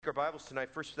Our Bibles tonight,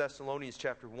 1 Thessalonians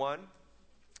chapter 1.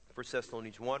 1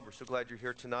 Thessalonians 1. We're so glad you're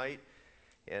here tonight.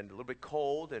 And a little bit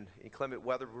cold and inclement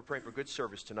weather. We're praying for good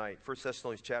service tonight. 1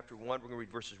 Thessalonians chapter 1. We're going to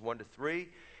read verses 1 to 3.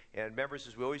 And members,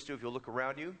 as we always do, if you'll look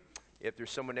around you, if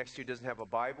there's someone next to you who doesn't have a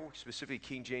Bible, specifically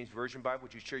King James Version Bible,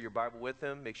 would you share your Bible with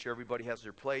them? Make sure everybody has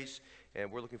their place.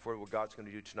 And we're looking forward to what God's going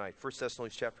to do tonight. 1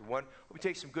 Thessalonians chapter 1. We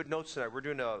take some good notes tonight. We're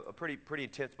doing a pretty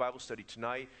intense Bible study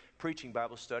tonight. Preaching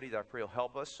Bible study that I pray will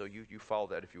help us. So you follow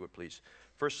that if you would, please.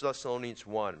 1 Thessalonians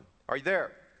 1. Are you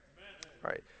there? Amen. All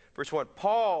right. Verse 1.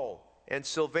 Paul and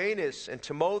Silvanus and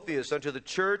Timotheus unto the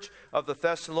church of the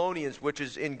Thessalonians, which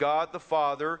is in God the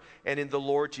Father and in the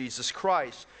Lord Jesus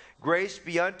Christ. Grace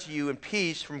be unto you and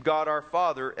peace from God our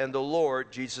Father and the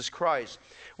Lord Jesus Christ.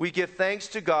 We give thanks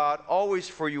to God always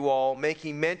for you all,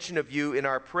 making mention of you in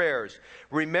our prayers,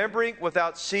 remembering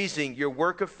without ceasing your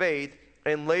work of faith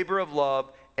and labor of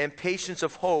love and patience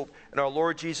of hope in our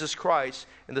Lord Jesus Christ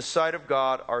in the sight of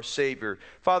God our Savior.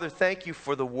 Father, thank you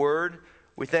for the Word.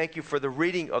 We thank you for the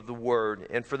reading of the Word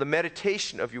and for the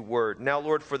meditation of your Word. Now,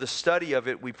 Lord, for the study of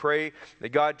it, we pray that,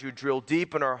 God, you drill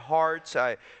deep in our hearts.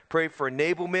 I pray for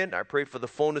enablement. I pray for the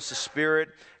fullness of Spirit.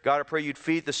 God, I pray you'd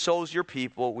feed the souls of your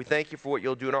people. We thank you for what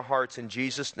you'll do in our hearts. In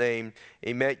Jesus' name,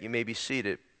 amen. You may be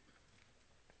seated.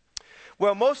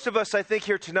 Well, most of us, I think,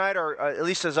 here tonight are, at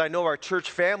least as I know our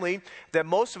church family, that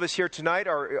most of us here tonight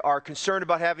are concerned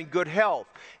about having good health.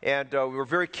 And we're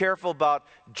very careful about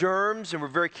germs, and we're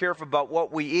very careful about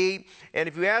what we eat. And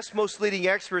if you ask most leading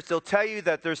experts, they'll tell you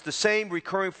that there's the same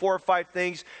recurring 4 or 5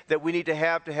 things that we need to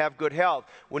have good health.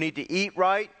 We need to eat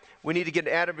right. We need to get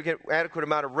an adequate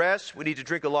amount of rest. We need to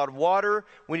drink a lot of water.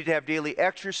 We need to have daily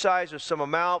exercise of some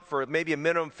amount for maybe a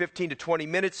minimum 15 to 20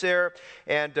 minutes there.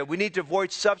 And we need to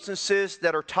avoid substances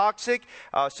that are toxic,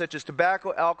 such as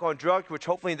tobacco, alcohol, and drugs, which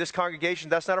hopefully in this congregation,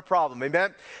 that's not a problem.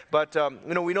 Amen? But,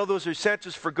 we know those are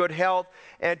essentials for good health.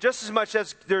 And just as much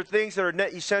as there are things that are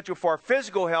essential for our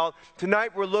physical health,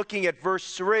 tonight we're looking at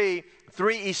verse 3,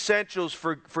 3 essentials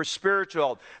for spiritual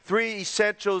health, 3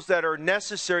 essentials that are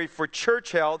necessary for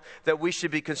church health that we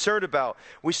should be concerned about.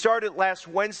 We started last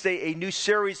Wednesday a new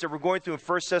series that we're going through in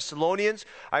 1 Thessalonians.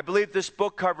 I believe this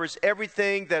book covers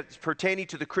everything that's pertaining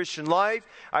to the Christian life.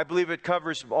 I believe it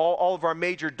covers all of our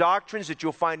major doctrines that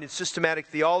you'll find in systematic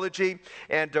theology.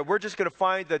 And we're just going to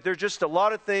find that there's just a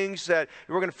lot of things that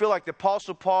we're going to feel like the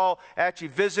Apostle Paul actually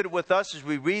visited with us as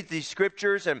we read these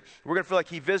scriptures. And we're going to feel like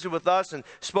he visited with us and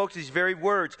spoke these very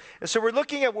words. And so we're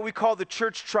looking at what we call the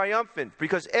church triumphant,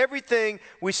 because everything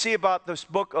we see about this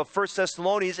book of 1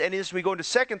 Thessalonians, and as we go into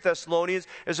 2 Thessalonians,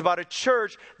 is about a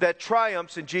church that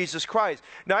triumphs in Jesus Christ.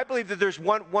 Now, I believe that there's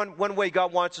one way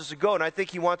God wants us to go, and I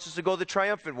think he wants us to go the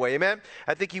triumphant way. Amen?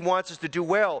 I think he wants us to do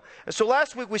well. And so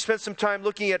last week we spent some time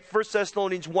looking at 1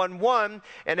 Thessalonians 1:1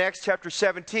 and Acts chapter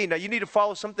 17. Now, you need to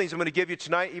follow some things I'm going to give you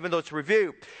tonight, even though it's a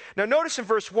review. Now, notice in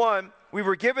verse 1, we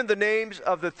were given the names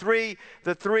of the three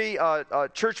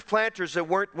church planters that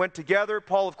went together.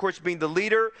 Paul, of course, being the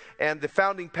leader and the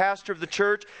founding pastor of the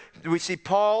church. We see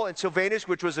Paul and Silvanus,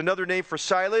 which was another name for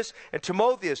Silas, and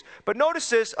Timotheus. But notice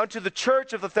this, unto the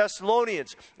church of the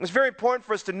Thessalonians. It's very important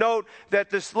for us to note that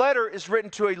this letter is written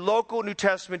to a local New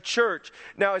Testament church.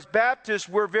 Now, as Baptists,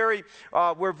 we're very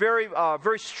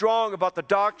strong about the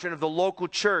doctrine of the local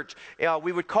church.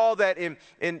 We would call that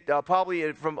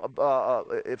probably from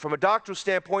a doctrinal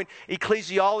standpoint,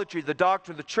 ecclesiology, the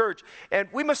doctrine of the church. And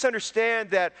we must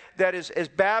understand that as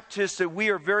Baptists, that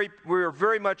we are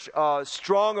very much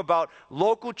strong about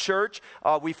local church.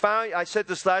 I said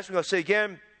this last week, I'll say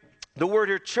again, the word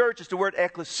here, church, is the word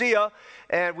ecclesia,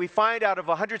 and we find out of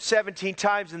 117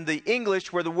 times in the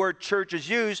English where the word church is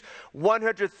used,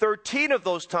 113 of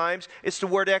those times it's the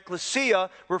word ecclesia,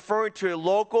 referring to a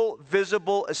local,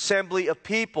 visible assembly of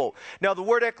people. Now, the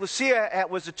word ecclesia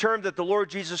was a term that the Lord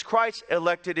Jesus Christ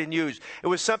elected and used. It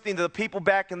was something that the people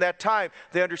back in that time,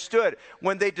 they understood.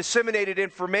 When they disseminated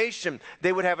information,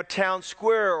 they would have a town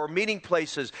square or meeting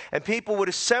places, and people would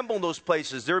assemble in those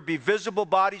places. There would be visible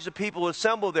bodies of people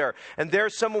assembled there. And there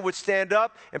someone would stand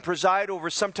up and preside over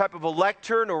some type of a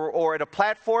lectern or at a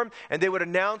platform, and they would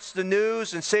announce the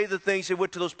news and say the things they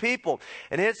would to those people.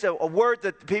 And it's a word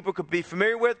that people could be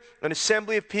familiar with, an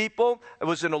assembly of people. It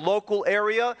was in a local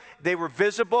area. They were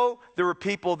visible. There were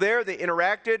people there. They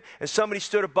interacted, and somebody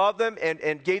stood above them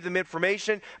and gave them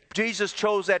information. Jesus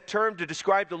chose that term to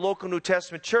describe the local New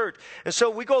Testament church. And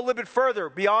so we go a little bit further.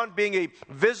 Beyond being a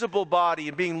visible body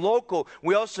and being local,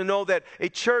 we also know that a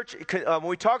church, when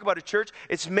we talk about about a church,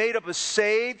 it's made up of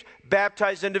saved,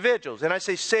 baptized individuals. And I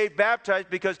say saved, baptized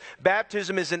because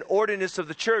baptism is an ordinance of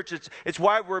the church. It's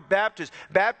why we're baptized.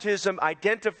 Baptism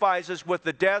identifies us with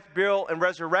the death, burial, and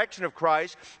resurrection of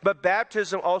Christ, but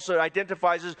baptism also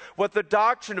identifies us with the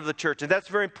doctrine of the church. And that's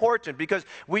very important because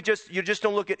you just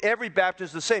don't look at every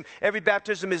baptism the same. Every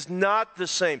baptism is not the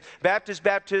same. Baptist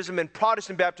baptism and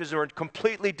Protestant baptism are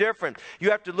completely different.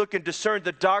 You have to look and discern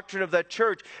the doctrine of that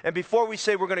church. And before we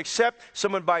say we're going to accept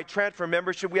someone by transfer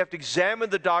membership, we have to examine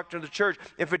the doctrine of the church.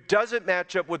 If it doesn't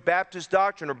match up with Baptist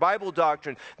doctrine or Bible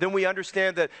doctrine, then we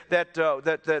understand that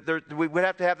we would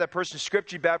have to have that person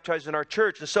scripturally baptized in our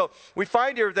church. And so we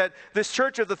find here that this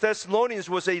church of the Thessalonians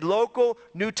was a local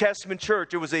New Testament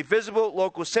church. It was a visible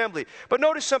local assembly. But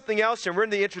notice something else, and we're in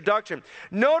the introduction.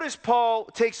 Notice Paul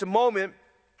takes a moment.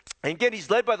 And again, he's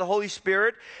led by the Holy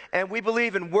Spirit, and we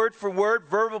believe in word for word,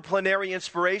 verbal plenary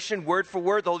inspiration, word for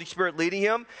word, the Holy Spirit leading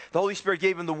him. The Holy Spirit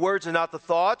gave him the words and not the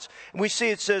thoughts. And we see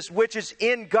it says, which is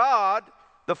in God,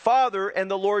 the Father, and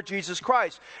the Lord Jesus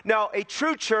Christ. Now, a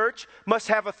true church must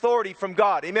have authority from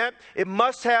God. Amen? It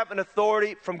must have an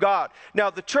authority from God. Now,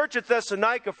 the church at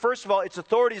Thessalonica, first of all, its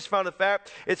authority is found in the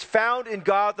fact it's found in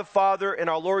God the Father and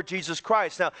our Lord Jesus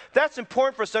Christ. Now, that's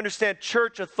important for us to understand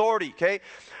church authority, okay?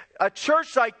 A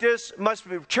church like this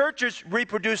churches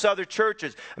reproduce other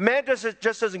churches. A man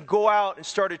just doesn't go out and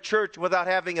start a church without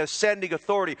having a sending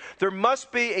authority. There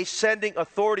must be a sending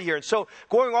authority here. And so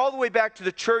going all the way back to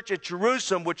the church at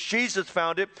Jerusalem, which Jesus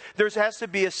founded, there has to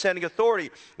be a sending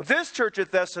authority. This church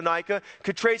at Thessalonica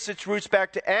could trace its roots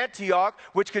back to Antioch,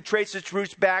 which could trace its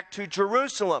roots back to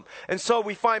Jerusalem. And so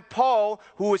we find Paul,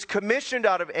 who was commissioned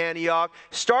out of Antioch,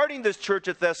 starting this church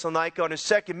at Thessalonica on his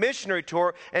second missionary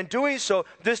tour, and doing so,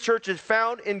 this church is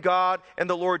found in God and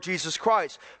the Lord Jesus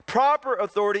Christ. Proper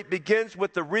authority begins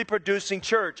with the reproducing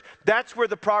church. That's where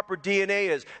the proper DNA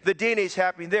is. The DNA is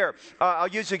happening there. I'll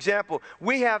use an example.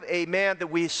 We have a man that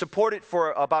we supported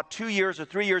for about 2 years or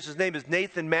 3 years. His name is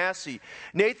Nathan Massey.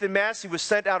 Nathan Massey was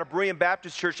sent out of Berean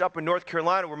Baptist Church up in North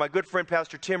Carolina, where my good friend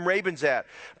Pastor Tim Rabin's at.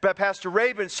 But Pastor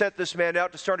Rabin sent this man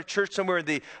out to start a church somewhere in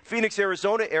the Phoenix,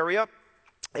 Arizona area.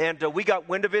 And we got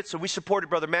wind of it, so we supported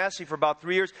Brother Massey for about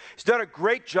 3 years. He's done a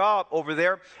great job over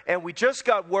there. And we just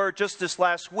got word just this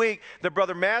last week that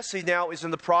Brother Massey now is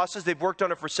in the process. They've worked on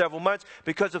it for several months.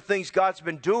 Because of things God's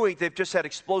been doing, they've just had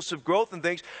explosive growth and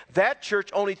things. That church,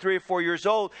 only 3 or 4 years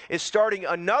old, is starting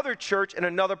another church in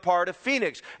another part of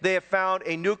Phoenix. They have found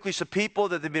a nucleus of people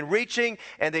that they've been reaching,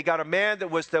 and they got a man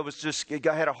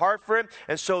that had a heart for him.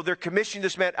 And so they're commissioning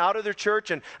this man out of their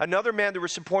church. And another man that we're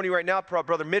supporting right now,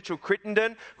 Brother Mitchell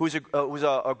Crittenden, who's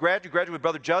a graduate with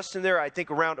Brother Justin there, I think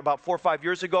around about 4 or 5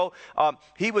 years ago.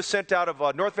 He was sent out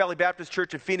of North Valley Baptist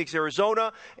Church in Phoenix,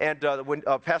 Arizona, and when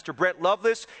Pastor Brent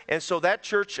Lovelace, and so that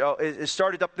church is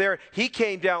started up there. He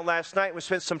came down last night and we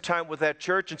spent some time with that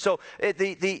church. And so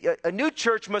a new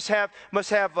church must have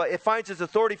it finds its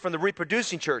authority from the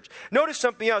reproducing church. Notice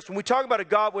something else. When we talk about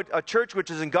a church which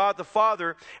is in God the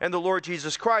Father and the Lord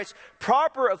Jesus Christ,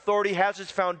 proper authority has its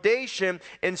foundation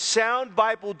in sound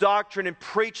Bible doctrine and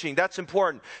preaching. That's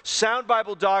important. Sound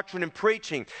Bible doctrine and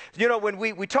preaching. You know, when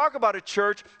we talk about a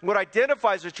church, what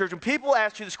identifies a church, when people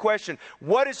ask you this question,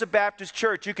 what is a Baptist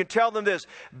church? You can tell them this: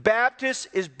 Baptist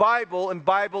is Bible and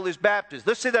Bible is Baptist.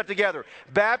 Let's say that together.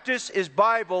 Baptist is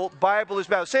Bible, Bible is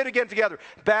Baptist. Say it again together.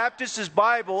 Baptist is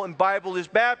Bible and Bible is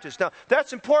Baptist. Now,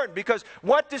 that's important because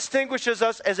what distinguishes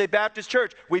us as a Baptist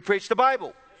church? We preach the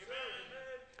Bible.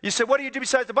 You say, what do you do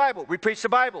besides the Bible? We preach the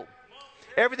Bible.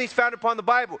 Everything's founded upon the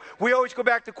Bible. We always go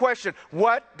back to the question,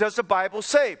 what does the Bible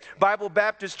say? Bible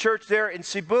Baptist Church there in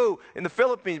Cebu, in the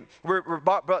Philippines, where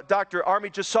Dr. Army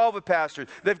Jasalva pastors.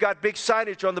 They've got big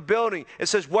signage on the building. It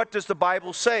says, what does the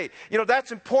Bible say? You know,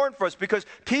 that's important for us because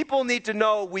people need to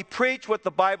know we preach what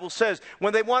the Bible says.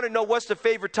 When they want to know what's the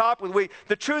favorite topic,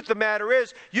 the truth of the matter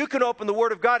is, you can open the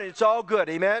Word of God and it's all good.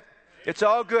 Amen? It's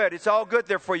all good. It's all good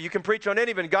there for you. You can preach on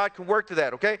any of it, and God can work to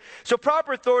that, okay? So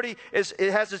proper authority has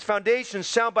its foundation,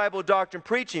 sound Bible doctrine,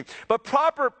 preaching. But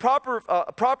proper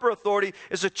authority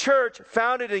is a church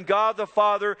founded in God the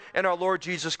Father and our Lord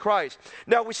Jesus Christ.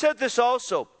 Now, we said this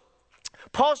also.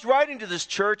 Paul's writing to this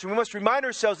church, and we must remind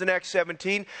ourselves in Acts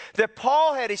 17 that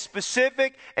Paul had a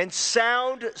specific and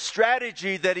sound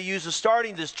strategy that he used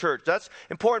starting this church. That's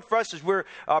important for us as we're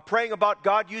praying about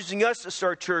God using us to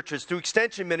start churches through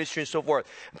extension ministry and so forth.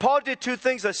 Paul did two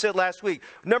things I said last week.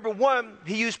 Number one,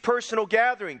 he used personal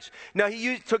gatherings. Now,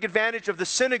 he took advantage of the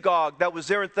synagogue that was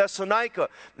there in Thessalonica,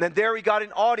 and there he got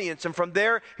an audience, and from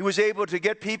there he was able to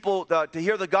get people to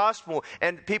hear the gospel,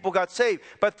 and people got saved.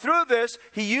 But through this,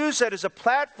 he used that as a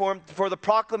platform for the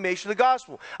proclamation of the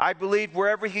gospel. I believe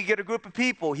wherever he could get a group of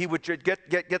people, he would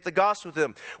get the gospel to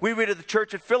them. We read of the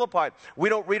church at Philippi. We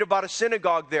don't read about a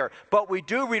synagogue there, but we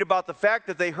do read about the fact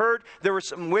that they heard there were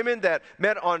some women that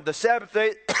met on the Sabbath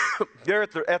day there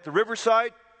at the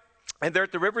riverside. And there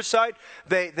at the riverside,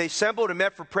 they assembled and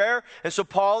met for prayer. And so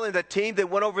Paul and that team, they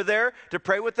went over there to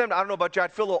pray with them. I don't know about you,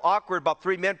 I'd feel a little awkward about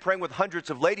 3 men praying with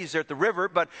hundreds of ladies there at the river,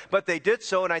 but they did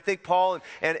so. And I think Paul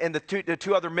and the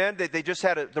two other men, they just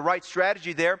had the right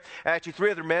strategy there. Actually,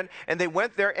 3 other men. And they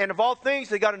went there, and of all things,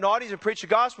 they got an audience and preached the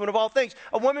gospel. And of all things,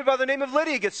 a woman by the name of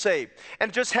Lydia gets saved. And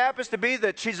it just happens to be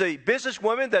that she's a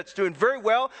businesswoman that's doing very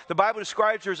well. The Bible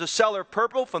describes her as a seller of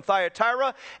purple from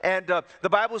Thyatira. And the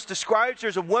Bible describes her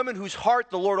as a woman whose heart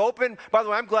the Lord opened. By the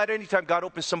way, I'm glad anytime God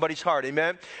opens somebody's heart,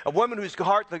 amen? A woman whose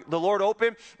heart the Lord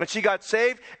opened, and she got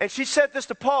saved. And she said this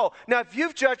to Paul, now if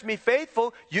you've judged me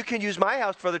faithful, you can use my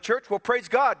house for the church. Well, praise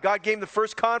God. God gave him the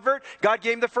first convert. God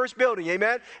gave him the first building,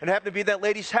 amen? And it happened to be that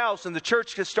lady's house, and the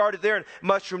church just started there and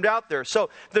mushroomed out there. So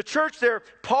the church there,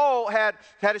 Paul had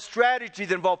a strategy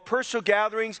that involved personal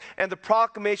gatherings and the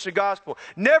proclamation of the gospel.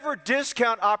 Never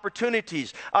discount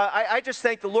opportunities. I just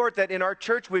thank the Lord that in our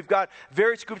church we've got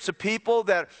various groups of people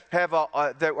that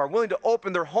are willing to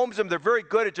open their homes up. They're very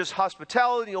good at just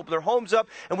hospitality, open their homes up,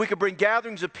 and we can bring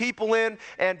gatherings of people in,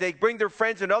 and they bring their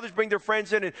friends, and others bring their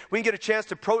friends in, and we can get a chance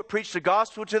to preach the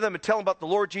gospel to them and tell them about the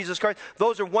Lord Jesus Christ.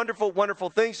 Those are wonderful, wonderful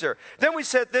things there. Then we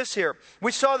said this here.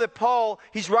 We saw that Paul,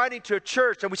 he's writing to a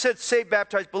church, and we said saved,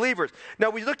 baptized believers. Now,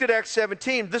 we looked at Acts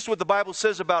 17. This is what the Bible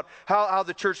says about how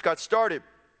the church got started.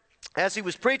 As he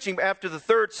was preaching after the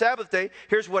 3rd Sabbath day,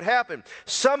 here's what happened.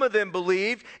 Some of them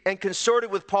believed and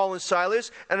consorted with Paul and Silas,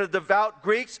 and of the devout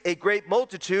Greeks a great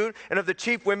multitude, and of the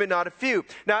chief women not a few.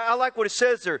 Now, I like what it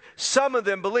says there. Some of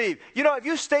them believe. You know, if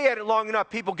you stay at it long enough,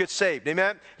 people get saved.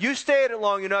 Amen? You stay at it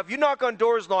long enough. You knock on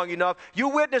doors long enough. You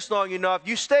witness long enough.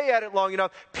 You stay at it long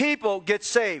enough. People get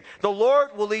saved. The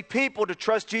Lord will lead people to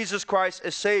trust Jesus Christ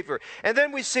as Savior. And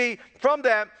then we see from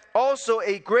that, also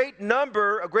a great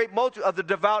multitude of the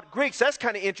devout Greeks. That's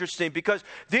kind of interesting because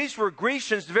these were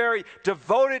Grecians very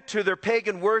devoted to their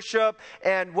pagan worship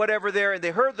and whatever there, and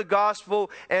they heard the gospel,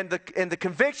 and the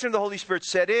conviction of the Holy Spirit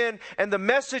set in, and the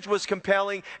message was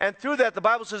compelling, and through that the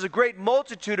Bible says a great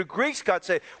multitude of Greeks got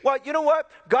saved. Well, you know what?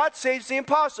 God saves the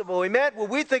impossible. Amen? What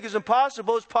we think is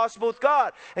impossible is possible with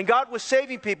God, and God was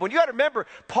saving people. And you got to remember,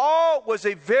 Paul was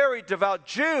a very devout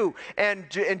Jew, and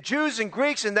Jews and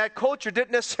Greeks in that culture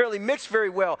didn't necessarily mixed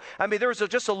very well. I mean, there was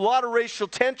just a lot of racial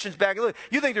tensions back then.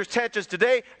 You think there's tensions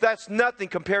today? That's nothing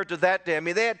compared to that day. I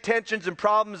mean, they had tensions and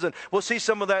problems, and we'll see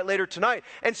some of that later tonight.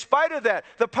 In spite of that,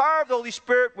 the power of the Holy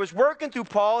Spirit was working through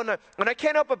Paul, and I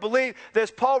can't help but believe that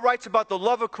as Paul writes about the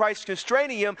love of Christ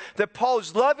constraining him, that Paul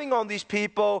is loving on these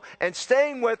people and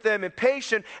staying with them and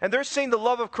patient, and they're seeing the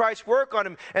love of Christ work on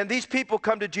him, and these people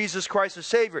come to Jesus Christ as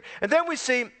Savior. And then we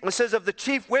see, it says of the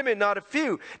chief women, not a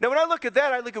few. Now, when I look at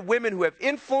that, I look at women who have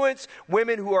influence,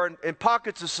 women who are in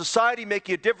pockets of society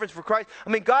making a difference for Christ. I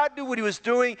mean, God knew what he was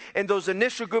doing, and those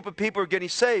initial group of people are getting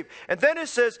saved. And then it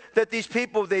says that these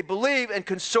people, they believe and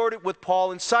consorted with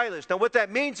Paul and Silas. Now, what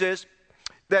that means is,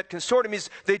 that consortium means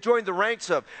they joined the ranks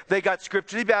of. They got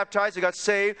scripturally baptized, they got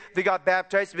saved, they got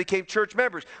baptized, and became church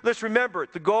members. Let's remember,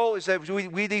 the goal is that we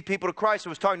lead people to Christ. I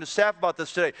was talking to staff about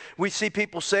this today. We see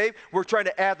people saved, we're trying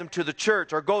to add them to the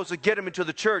church. Our goal is to get them into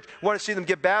the church. We want to see them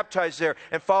get baptized there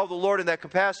and follow the Lord in that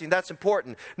capacity, and that's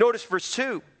important. Notice verse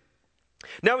 2.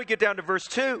 Now we get down to verse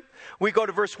 2. We go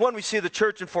to verse 1, we see the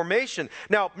church in formation.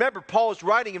 Now, remember, Paul is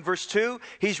writing in verse 2.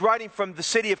 He's writing from the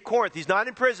city of Corinth. He's not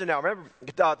in prison now. Remember,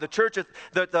 the church,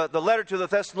 the letter to the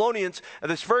Thessalonians,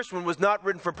 this first one was not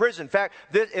written from prison. In fact,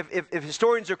 if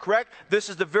historians are correct, this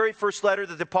is the very first letter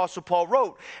that the Apostle Paul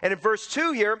wrote. And in verse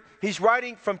 2 here, he's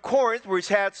writing from Corinth, where he's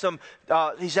had some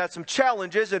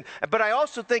challenges. But I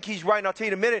also think he's writing, I'll tell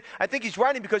you in a minute, I think he's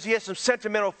writing because he has some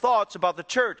sentimental thoughts about the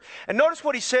church. And notice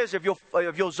what he says, if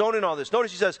you'll zone in on this.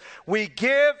 Notice he says, we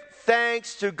give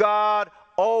thanks to God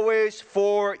always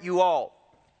for you all.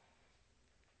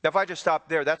 Now, if I just stop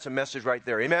there, that's a message right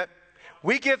there. Amen?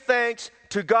 We give thanks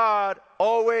to God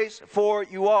always for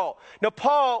you all. Now,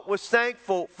 Paul was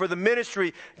thankful for the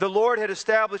ministry the Lord had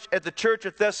established at the church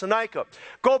at Thessalonica.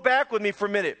 Go back with me for a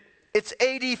minute. It's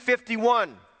AD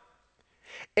 51.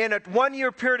 In a 1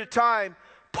 year period of time,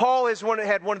 Paul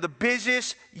had one of the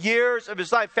busiest years of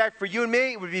his life. In fact, for you and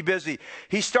me, it would be busy.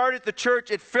 He started the church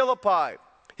at Philippi.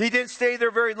 He didn't stay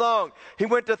there very long. He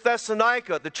went to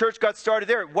Thessalonica. The church got started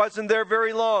there. It wasn't there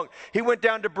very long. He went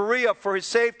down to Berea for his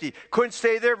safety. Couldn't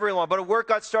stay there very long, but a work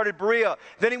got started at Berea.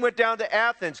 Then he went down to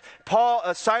Athens.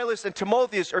 Paul, Silas, and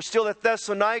Timotheus are still at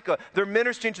Thessalonica. They're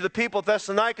ministering to the people of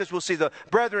Thessalonica. We'll see the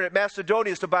brethren at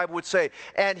Macedonia, as the Bible would say.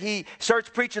 And he starts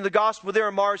preaching the gospel there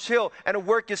in Mars Hill, and a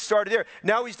work gets started there.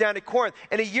 Now he's down at Corinth.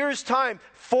 In a year's time,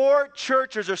 4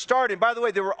 churches are starting. By the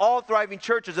way, they were all thriving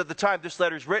churches at the time this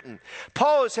letter is written.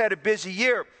 Paul has had a busy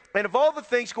year. And of all the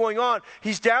things going on,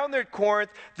 he's down there at Corinth.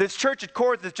 This church at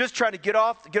Corinth is just trying to get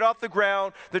off the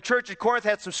ground. The church at Corinth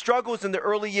had some struggles in the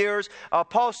early years.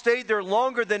 Paul stayed there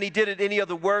longer than he did at any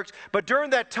other works. But during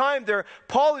that time there,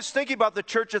 Paul is thinking about the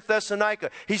church at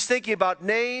Thessalonica. He's thinking about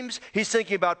names. He's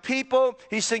thinking about people.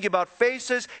 He's thinking about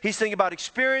faces. He's thinking about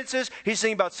experiences. He's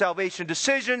thinking about salvation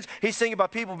decisions. He's thinking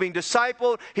about people being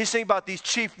discipled. He's thinking about these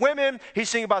chief women.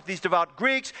 He's thinking about these devout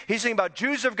Greeks. He's thinking about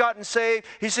Jews who have gotten saved.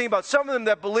 He's thinking about some of them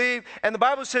that believe. And the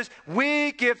Bible says,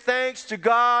 we give thanks to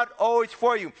God always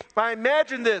for you. I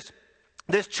imagine this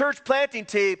church planting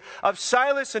team of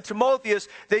Silas and Timotheus,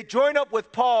 they join up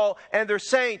with Paul and they're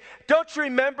saying, don't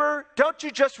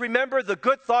you just remember the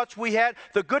good thoughts we had,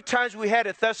 the good times we had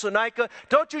at Thessalonica?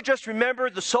 Don't you just remember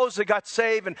the souls that got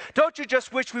saved? And don't you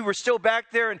just wish we were still back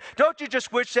there? And don't you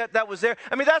just wish that was there?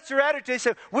 I mean, that's their attitude. They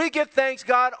said, we give thanks,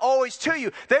 God, always to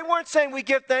you. They weren't saying we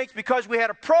give thanks because we had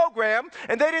a program,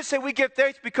 and they didn't say we give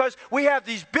thanks because we have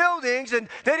these buildings, and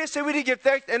they didn't say we didn't give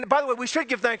thanks. And by the way, we should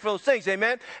give thanks for those things,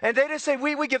 amen? And they didn't say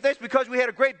we give thanks because we had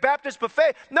a great Baptist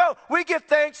buffet. No, we give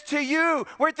thanks to you.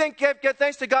 We give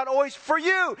thanks to God always for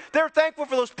you. They're thankful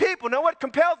for those people. Now, what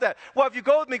compelled that? Well, if you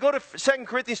go with me, go to 2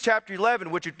 Corinthians chapter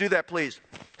 11. Would you do that, please?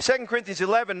 2 Corinthians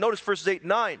 11, notice verses 8 and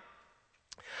 9.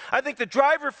 I think the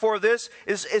driver for this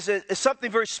is something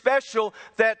very special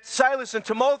that Silas and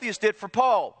Timotheus did for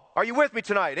Paul. Are you with me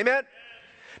tonight? Amen?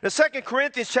 Now, 2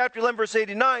 Corinthians chapter 11, verse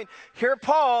 89, here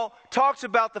Paul talks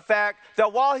about the fact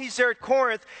that while he's there at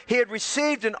Corinth, he had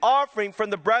received an offering from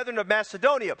the brethren of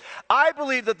Macedonia. I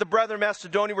believe that the brethren of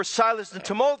Macedonia were Silas and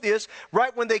Timotheus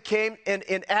right when they came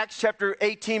in Acts chapter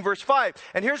 18, verse 5.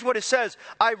 And here's what it says.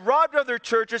 I robbed other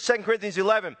churches, 2 Corinthians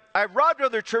 11. I robbed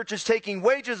other churches, taking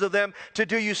wages of them to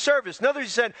do you service. In other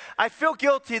words, he said, I feel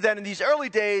guilty that in these early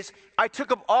days, I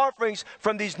took up offerings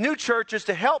from these new churches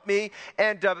to help me,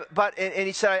 and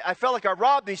he said, I felt like I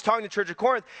robbed them. He's talking to the church of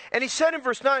Corinth. And he said in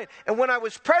verse 9, and when I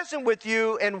was present with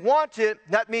you and wanted,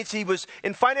 that means he was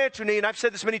in financial need. And I've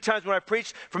said this many times when I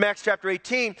preached from Acts chapter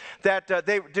 18, that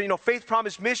Faith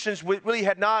Promise Missions really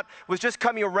was just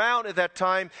coming around at that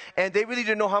time, and they really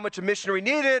didn't know how much a missionary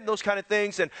needed, and those kind of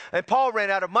things. And Paul ran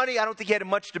out of money. I don't think he had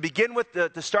much to begin with,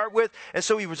 to start with. And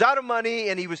so he was out of money,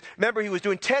 and he was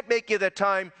doing tent making at that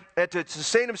time to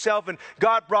sustain himself. And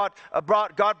God brought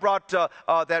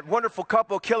that wonderful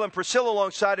couple, Aquila and Priscilla,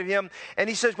 alongside of him. And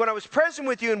he says, when I was present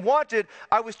with you and wanted,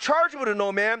 I was chargeable to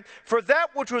no man for that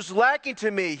which was lacking to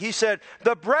me. He said,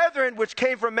 the brethren which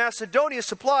came from Macedonia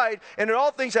supplied, and in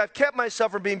all things I've kept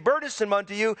myself from being burdensome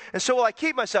unto you, and so will I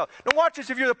keep myself. Now watch this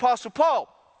if you're the Apostle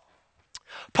Paul.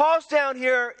 Paul's down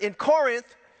here in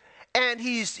Corinth, and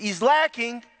he's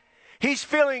lacking. He's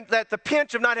feeling that the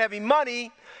pinch of not having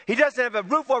money. He doesn't have a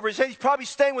roof over his head. He's probably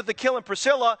staying with Aquila and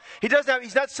Priscilla.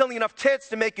 He's not selling enough tents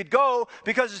to make it go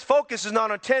because his focus is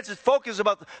not on tents. His focus is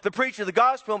about the preaching of the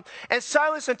gospel. And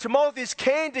Silas and Timotheus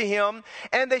came to him,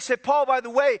 and they said, Paul, by the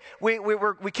way,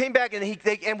 we came back,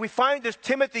 and we find this.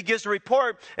 Timothy gives a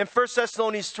report in 1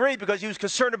 Thessalonians 3 because he was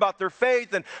concerned about their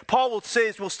faith. And Paul will say,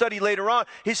 as we'll study later on,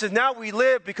 he says, now we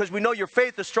live because we know your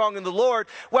faith is strong in the Lord.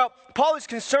 Well, Paul is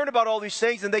concerned about all these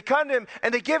things, and they come to him,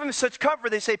 and they give him such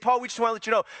comfort. They say, Paul, we just want to let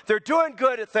you know, they're doing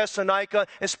good at Thessalonica,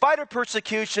 in spite of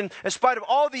persecution, in spite of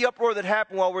all the uproar that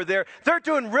happened while we're there. They're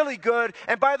doing really good.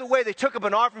 And by the way, they took up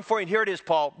an offering for you, and here it is,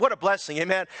 Paul. What a blessing,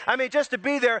 amen? I mean, just to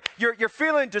be there, you're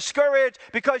feeling discouraged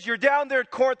because you're down there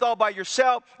at Corinth all by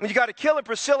yourself, and you got Aquila and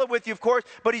Priscilla with you, of course,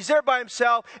 but he's there by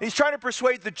himself, and he's trying to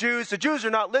persuade the Jews. The Jews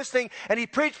are not listening, and he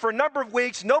preached for a number of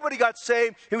weeks. Nobody got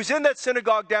saved. He was in that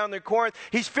synagogue down there in Corinth.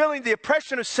 He's feeling the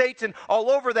oppression of Satan all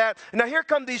over that. And now here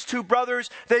come these two brothers.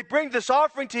 They bring this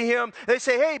offering to him. They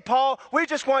say, hey, Paul, we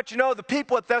just want you to know the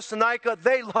people at Thessalonica,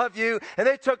 they love you. And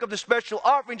they took up the special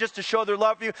offering just to show their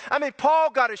love for you. I mean, Paul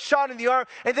got a shot in the arm.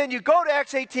 And then you go to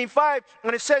Acts 18:5,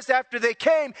 and it says after they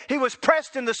came, he was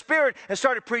pressed in the Spirit and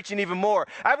started preaching even more.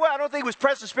 I don't think he was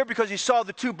pressed in the Spirit because he saw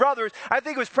the two brothers. I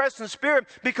think he was pressed in the Spirit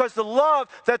because the love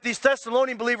that these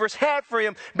Thessalonian believers had for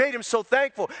him made him so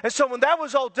thankful. And so when that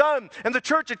was all done and the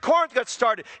church at Corinth got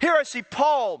started, here I see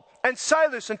Paul and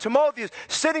Silas and Timotheus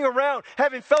sitting around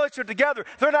having fellowship together.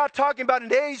 They're not talking about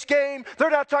an A's game.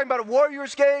 They're not talking about a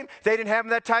Warriors game. They didn't have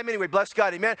them that time anyway. Bless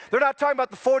God, amen. They're not talking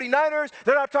about the 49ers.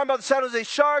 They're not talking about the San Jose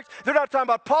Sharks. They're not talking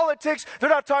about politics. They're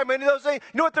not talking about any of those things.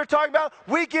 You know what they're talking about?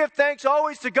 We give thanks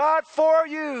always to God for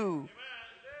you.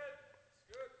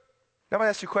 Now I'm going to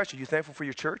ask you a question. Are you thankful for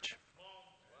your church?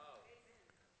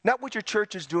 Not what your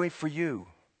church is doing for you.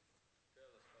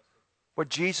 What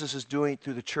Jesus is doing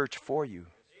through the church for you.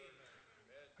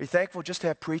 Are you thankful just to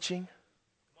have preaching?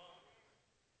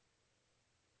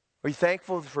 Are you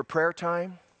thankful for prayer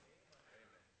time?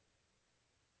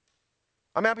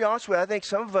 I mean, I'll be honest with you. I think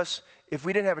some of us, if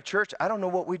we didn't have a church, I don't know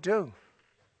what we'd do.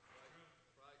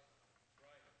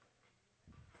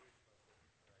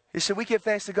 He said, we give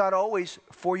thanks to God always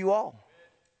for you all.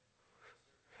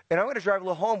 And I'm going to drive a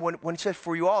little home when he said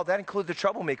for you all, that included the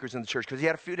troublemakers in the church because he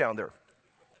had a few down there.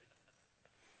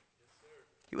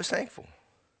 He was thankful.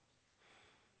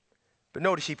 But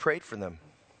notice he prayed for them.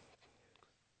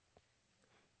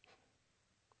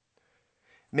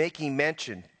 Making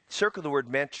mention. Circle the word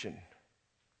mention. You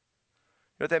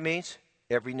know what that means?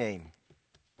 Every name.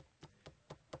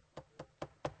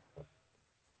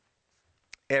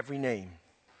 Every name.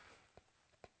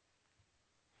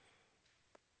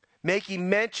 Making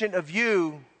mention of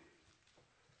you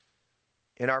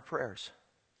in our prayers.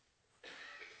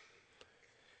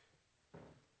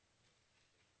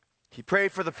 He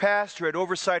prayed for the pastor who had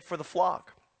oversight for the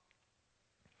flock.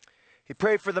 He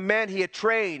prayed for the men he had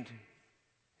trained.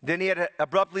 Then he had to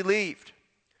abruptly leave.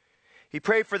 He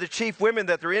prayed for the chief women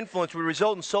that their influence would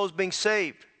result in souls being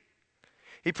saved.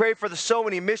 He prayed for the so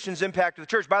many missions impact of the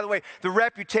church. By the way, the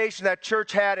reputation that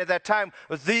church had at that time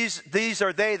was these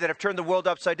are they that have turned the world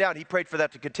upside down. He prayed for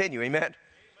that to continue. Amen? Amen.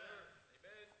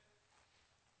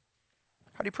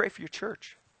 How do you pray for your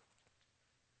church?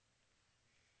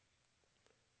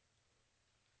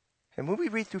 And when we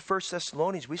read through 1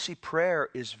 Thessalonians, we see prayer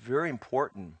is very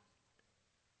important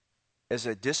as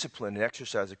a discipline and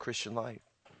exercise of Christian life.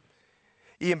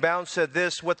 Ian Bounds said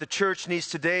this, what the church needs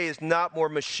today is not more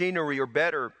machinery or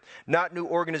better, not new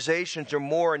organizations or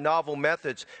more novel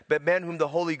methods, but men whom the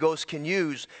Holy Ghost can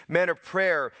use, men of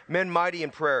prayer, men mighty in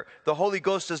prayer. The Holy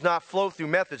Ghost does not flow through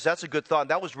methods. That's a good thought.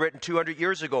 That was written 200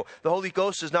 years ago. The Holy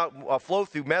Ghost does not flow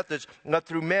through methods, not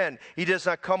through men. He does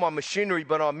not come on machinery,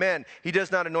 but on men. He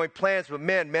does not anoint plans, but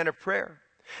men of prayer.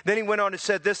 Then he went on and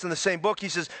said this in the same book. He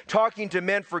says, talking to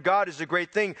men for God is a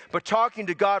great thing, but talking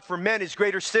to God for men is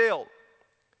greater still.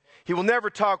 He will never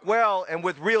talk well and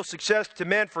with real success to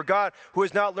men for God who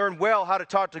has not learned well how to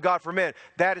talk to God for men.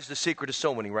 That is the secret of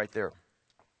soul winning right there.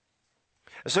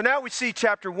 And so now we see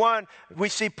chapter 1, we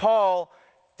see Paul,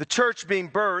 the church being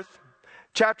birthed.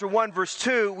 Chapter 1, verse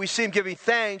 2, we see him giving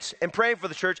thanks and praying for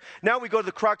the church. Now we go to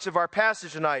the crux of our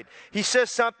passage tonight. He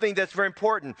says something that's very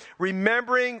important.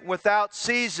 Remembering without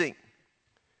ceasing.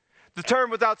 The term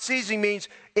without ceasing means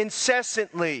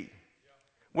incessantly,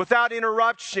 without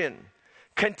interruption,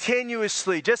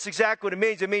 continuously. Just exactly what it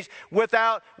means. It means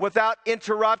without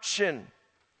interruption,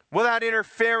 without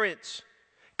interference,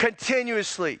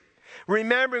 continuously.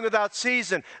 Remembering without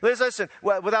ceasing. Listen,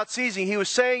 without ceasing, he was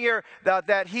saying here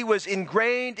that he was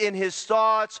ingrained in his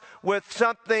thoughts with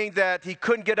something that he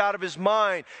couldn't get out of his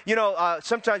mind. You know,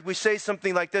 sometimes we say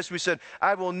something like this. We said,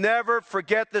 I will never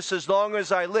forget this as long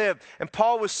as I live. And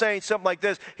Paul was saying something like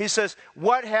this. He says,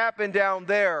 what happened down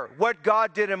there, what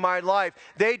God did in my life,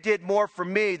 they did more for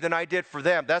me than I did for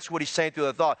them. That's what he's saying through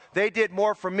the thought. They did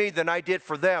more for me than I did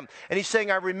for them. And he's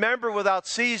saying, I remember without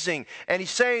ceasing. And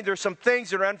he's saying there's some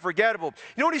things that are unforgettable. You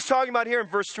know what he's talking about here in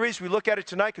verse 3 as we look at it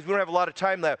tonight because we don't have a lot of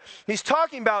time left. He's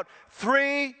talking about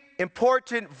three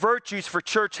important virtues for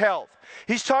church health.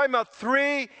 He's talking about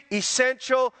three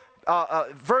essential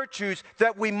virtues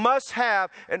that we must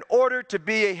have in order to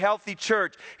be a healthy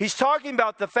church. He's talking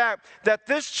about the fact that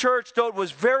this church, though it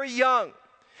was very young,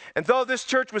 and though this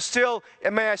church was still,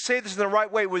 and may I say this in the right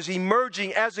way, was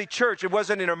emerging as a church. It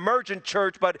wasn't an emergent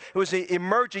church, but it was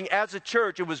emerging as a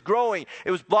church. It was growing.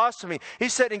 It was blossoming. He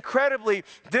said, incredibly,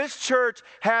 this church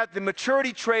had the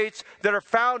maturity traits that are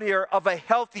found here of a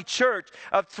healthy church,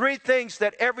 of three things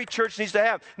that every church needs to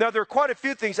have. Now, there are quite a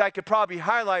few things I could probably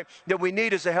highlight that we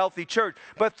need as a healthy church,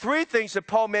 but three things that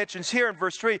Paul mentions here in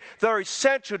verse 3 that are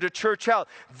essential to church health.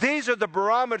 These are the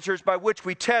barometers by which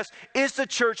we test, is the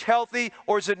church healthy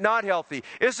or is it is it not healthy?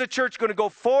 Is the church going to go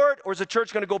forward or is the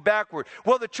church going to go backward?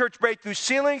 Will the church break through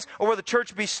ceilings or will the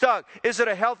church be stuck? Is it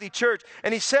a healthy church?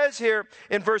 And he says here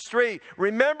in verse 3,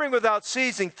 remembering without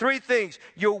ceasing three things: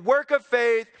 your work of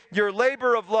faith, your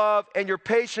labor of love, and your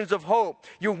patience of hope.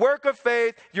 Your work of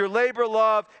faith, your labor of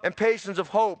love, and patience of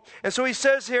hope. And so he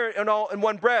says here in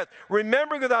one breath,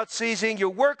 remembering without ceasing your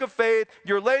work of faith,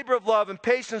 your labor of love, and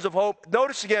patience of hope.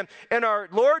 Notice again, in our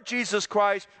Lord Jesus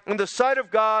Christ, in the sight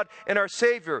of God and our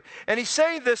Savior. And he's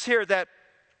saying this here, that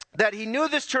he knew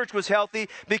this church was healthy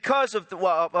because of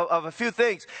a few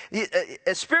things.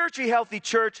 A spiritually healthy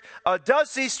church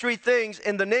does these three things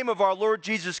in the name of our Lord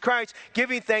Jesus Christ,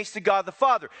 giving thanks to God the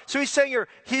Father. So he's saying here,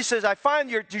 he says, I find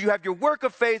you have your work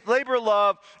of faith, labor of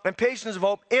love, and patience of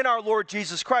hope in our Lord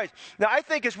Jesus Christ. Now I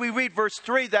think as we read verse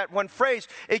 3, that one phrase,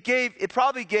 it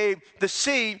probably gave the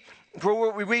seed for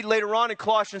what we read later on in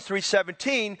Colossians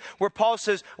 3:17, where Paul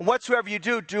says, whatsoever you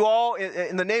do, do all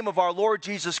in the name of our Lord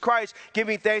Jesus Christ,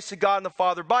 giving thanks to God and the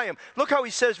Father by him. Look how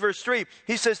he says, verse 3.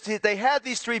 He says they had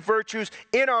these three virtues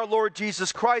in our Lord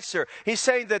Jesus Christ here. He's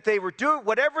saying that they were doing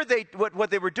what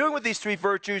they were doing with these three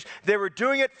virtues, they were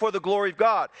doing it for the glory of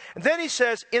God. And then he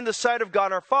says, in the sight of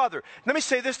God our Father. Let me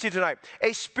say this to you tonight.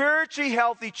 A spiritually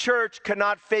healthy church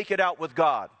cannot fake it out with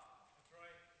God.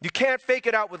 You can't fake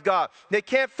it out with God. They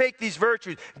can't fake these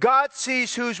virtues. God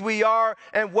sees whose we are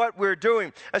and what we're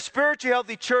doing. A spiritually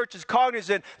healthy church is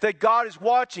cognizant that God is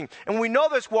watching. And we know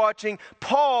that's watching.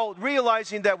 Paul,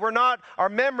 realizing that our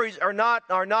memories are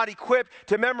not equipped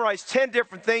to memorize 10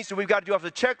 different things that we've got to do off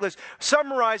the checklist,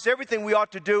 summarized everything we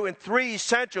ought to do in three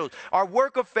essentials: our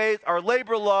work of faith, our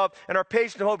labor of love, and our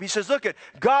patience and hope. He says, look,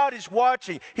 God is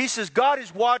watching. He says, God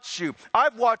has watched you.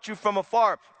 I've watched you from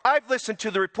afar. I've listened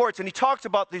to the reports, and he talks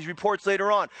about these reports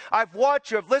later on. I've watched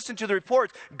you, I've listened to the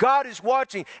reports. God is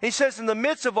watching. And he says, in the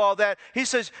midst of all that, he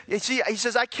says,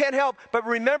 I can't help but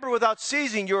remember without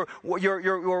ceasing your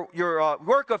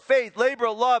work of faith, labor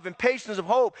of love, and patience of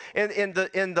hope in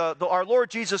our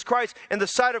Lord Jesus Christ, in the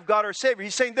sight of God our Savior.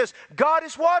 He's saying this: God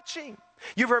is watching.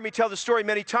 You've heard me tell the story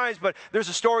many times, but there's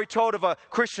a story told of a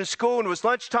Christian school, and it was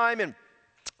lunchtime, and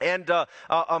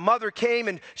a mother came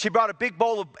and she brought a big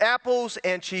bowl of apples,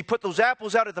 and she put those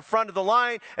apples out at the front of the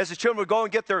line as the children would go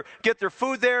and get their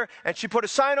food there. And she put a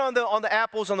sign on the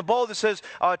apples on the bowl that says,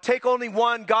 take only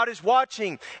one, God is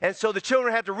watching. And so the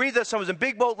children had to read this. It was in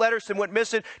big bold letters and went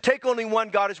missing. Take only one,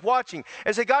 God is watching.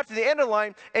 As they got to the end of the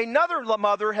line, another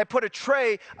mother had put a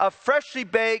tray of freshly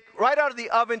baked, right out of the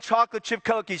oven, chocolate chip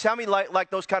cookies. How many like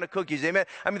those kind of cookies? Amen.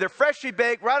 I mean, they're freshly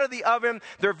baked, right out of the oven.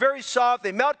 They're very soft.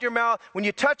 They melt in your mouth. When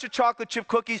you touch the chocolate chip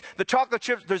cookies, the chocolate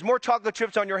chips, there's more chocolate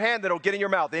chips on your hand than will get in your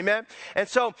mouth. Amen? And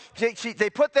so they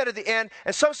put that at the end,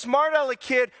 and some smart aleck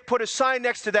kid put a sign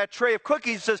next to that tray of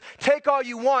cookies that says, take all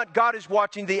you want, God is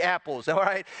watching the apples. All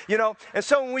right? You know? And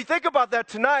so when we think about that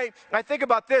tonight, I think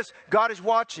about this: God is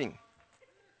watching.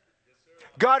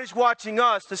 God is watching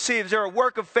us to see if there's a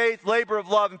work of faith, labor of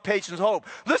love, and patience, hope.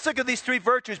 Let's look at these three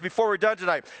virtues before we're done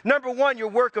tonight. Number one, your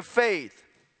work of faith.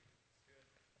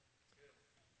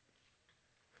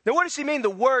 Now, what does he mean, the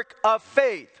work of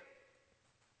faith?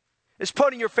 It's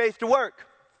putting your faith to work.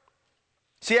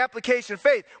 See, application of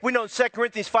faith. We know in 2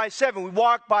 Corinthians 5:7, we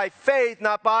walk by faith,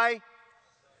 not by.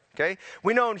 Okay?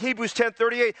 We know in Hebrews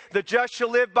 10:38, the just shall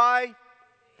live by.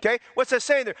 Okay? What's that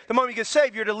saying there? The moment you get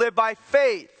saved, you're to live by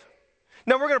faith.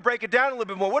 Now, we're going to break it down a little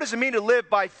bit more. What does it mean to live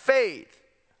by faith?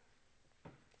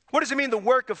 What does it mean, the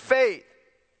work of faith?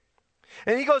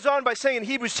 And he goes on by saying in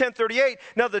Hebrews 10:38,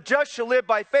 now the just shall live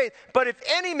by faith, but if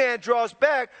any man draws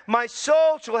back, my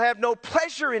soul shall have no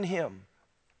pleasure in him.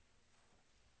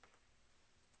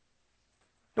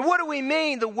 Now, what do we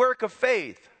mean, the work of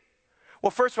faith?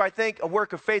 Well, first of all, I think a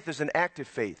work of faith is an active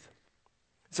faith.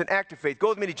 It's an active faith. Go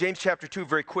with me to James chapter 2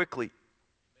 very quickly.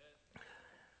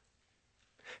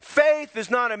 Faith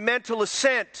is not a mental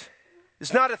assent.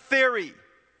 It's not a theory.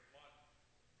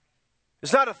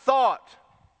 It's not a thought.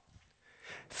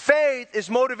 Faith is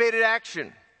motivated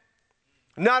action.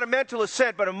 Not a mental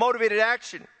assent, but a motivated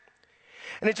action.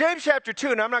 And in James chapter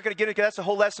 2, and I'm not going to get into it because that's a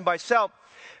whole lesson by itself,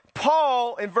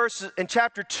 Paul in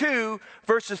chapter 2,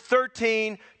 verses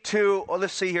 13 to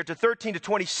 13 to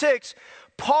 26,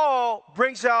 Paul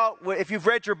brings out, if you've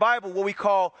read your Bible, what we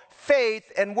call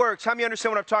faith and works. How many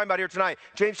understand what I'm talking about here tonight?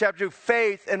 James chapter 2,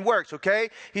 faith and works, okay?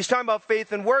 He's talking about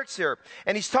faith and works here.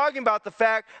 And he's talking about the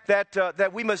fact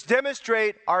that we must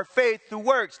demonstrate our faith through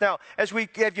works. Now, as we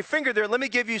have your finger there, let me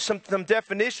give you some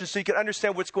definitions so you can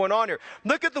understand what's going on here.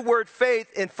 Look at the word faith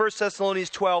in 1 Thessalonians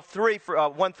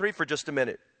 1:3 for just a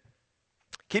minute.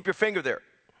 Keep your finger there.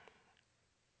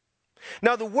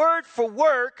 Now, the word for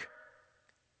work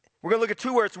We're going to look at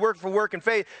two words, word for work and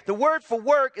faith. The word for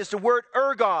work is the word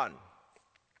ergon.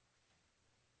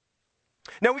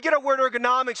 Now, we get our word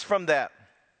ergonomics from that.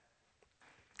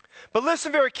 But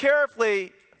listen very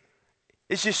carefully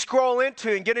as you scroll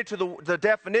into and get into the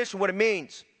definition, what it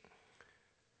means.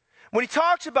 When he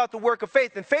talks about the work of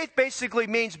faith, and faith basically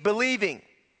means believing.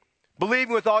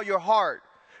 Believing with all your heart.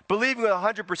 Believing with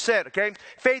 100%, okay?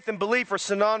 Faith and belief are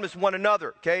synonymous with one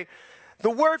another, okay?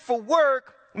 The word for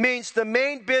work means the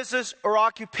main business or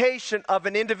occupation of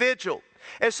an individual.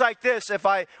 It's like this. If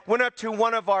I went up to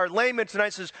one of our laymen tonight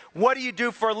and says, what do you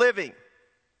do for a living?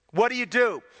 What do you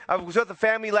do? I was with a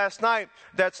family last night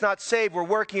that's not saved, we're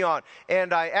working on.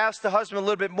 And I asked the husband a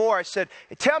little bit more. I said,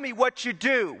 tell me what you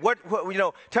do. Tell me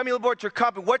a little bit about your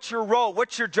company. What's your role?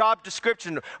 What's your job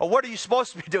description? Or what are you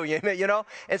supposed to be doing?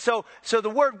 And so the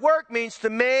word work means the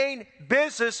main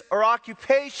business or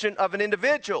occupation of an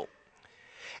individual.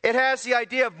 It has the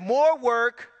idea of more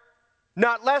work,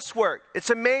 not less work. It's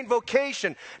a main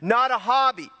vocation, not a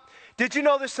hobby. Did you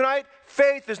know this tonight?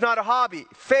 Faith is not a hobby.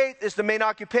 Faith is the main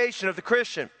occupation of the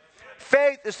Christian.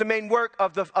 Faith is the main work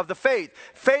of the faith.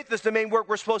 Faith is the main work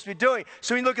we're supposed to be doing.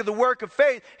 So when you look at the work of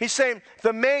faith, he's saying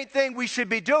the main thing we should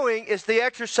be doing is the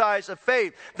exercise of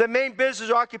faith. The main business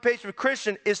or occupation of a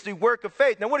Christian is the work of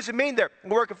faith. Now what does it mean there,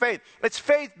 the work of faith? It's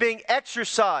faith being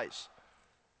exercised.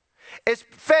 It's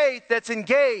faith that's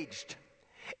engaged.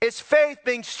 It's faith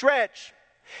being stretched.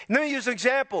 Let me use an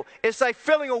example. It's like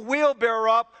filling a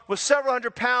wheelbarrow up with several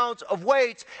hundred pounds of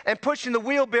weights and pushing the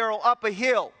wheelbarrow up a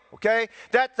hill. Okay?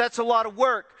 That's a lot of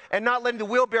work. And not letting the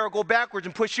wheelbarrow go backwards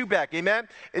and push you back. Amen?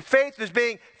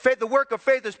 The work of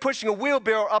faith is pushing a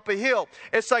wheelbarrow up a hill.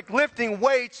 It's like lifting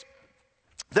weights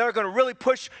that are going to really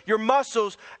push your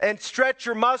muscles and stretch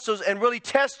your muscles and really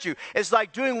test you. It's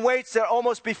like doing weights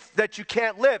that you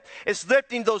can't lift. It's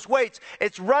lifting those weights.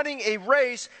 It's running a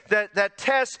race that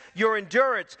tests your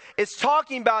endurance. It's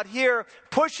talking about here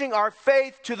pushing our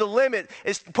faith to the limit.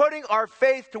 It's putting our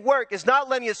faith to work. It's not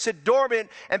letting it sit dormant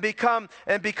and become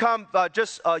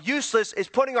useless. It's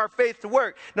putting our faith to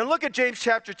work. Now look at James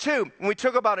chapter 2 when we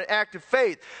talk about an act of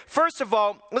faith. First of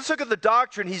all, let's look at the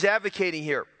doctrine he's advocating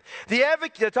here.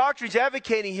 The doctrine he's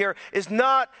advocating here is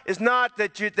not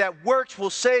that works will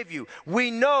save you.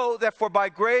 We know that for by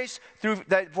grace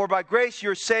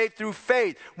you're saved through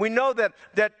faith. We know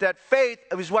that faith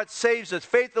is what saves us.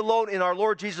 Faith alone in our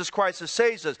Lord Jesus Christ that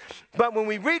saves us. But when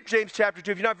we read James chapter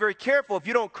 2, if you're not very careful, if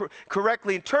you don't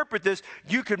correctly interpret this,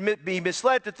 you could be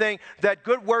misled to think that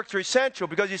good works are essential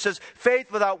because he says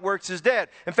faith without works is dead.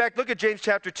 In fact, look at James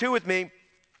chapter 2 with me.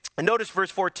 And notice verse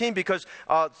 14, because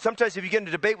sometimes if you get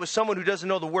into debate with someone who doesn't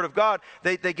know the Word of God,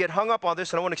 they get hung up on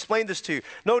this, and I want to explain this to you.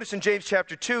 Notice in James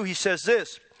chapter 2, he says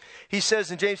this. He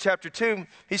says in James chapter 2,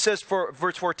 he says for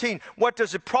verse 14, what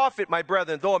does it profit, my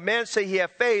brethren, though a man say he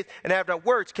have faith and have not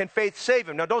works, can faith save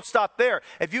him? Now don't stop there.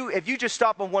 If you just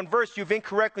stop on one verse, you've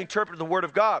incorrectly interpreted the Word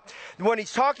of God. When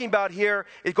he's talking about here,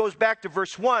 it goes back to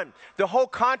verse 1. The whole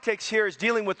context here is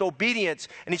dealing with obedience,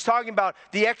 and he's talking about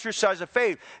the exercise of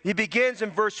faith. He begins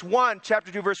in verse 1,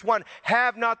 chapter 2, verse 1,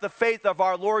 have not the faith of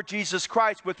our Lord Jesus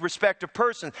Christ with respect to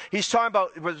persons. He's talking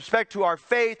about with respect to our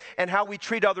faith and how we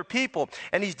treat other people.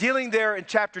 And he's dealing there in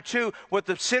chapter 2 with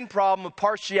the sin problem of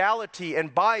partiality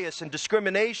and bias and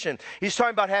discrimination. He's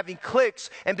talking about having cliques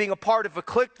and being a part of a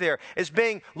clique there. It's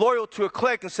being loyal to a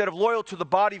clique instead of loyal to the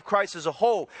body of Christ as a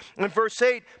whole. In verse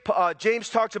 8, James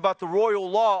talks about the royal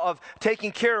law of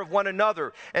taking care of one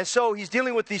another. And so he's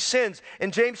dealing with these sins.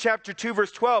 In James chapter 2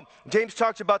 verse 12, James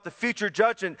talks about the future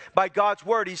judgment by God's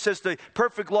word. He says the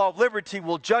perfect law of liberty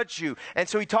will judge you. And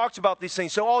so he talks about these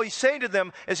things. So all he's saying to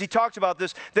them as he talks about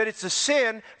this, that it's a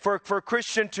sin for a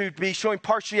Christian to be showing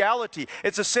partiality.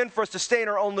 It's a sin for us to stay in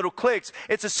our own little cliques.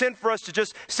 It's a sin for us to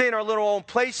just stay in our little own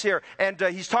place here. And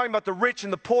he's talking about the rich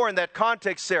and the poor in that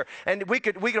context there. And we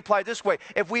could apply it this way.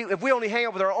 If we only hang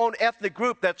out with our own ethnic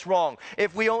group, that's wrong.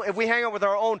 If we hang out with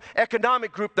our own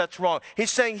economic group, that's wrong.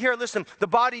 He's saying here, listen, the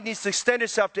body needs to extend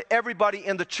itself to everybody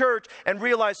in the church and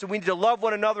realize that we need to love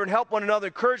one another and help one another,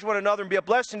 encourage one another, and be a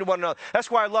blessing to one another.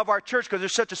 That's why I love our church, because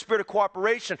there's such a spirit of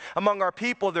cooperation among our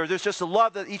people there. There's just a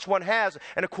love that each one has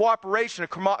and a cooperation, a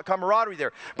camaraderie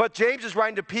there. But James is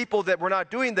writing to people that were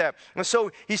not doing that. And so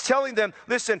he's telling them,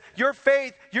 listen, your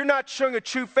faith, you're not showing a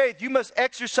true faith. You must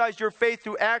exercise your faith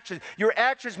through action. Your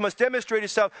actions must demonstrate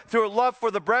itself through a love for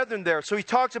the brethren there. So he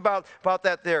talks about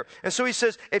that there. And so he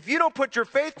says, if you don't put your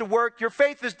faith to work, your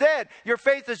faith is dead. Your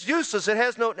faith is useless.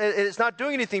 It's not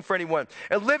doing anything for anyone.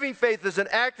 A living faith is an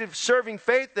active, serving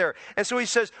faith there. And so he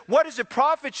says, what does it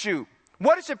profit you?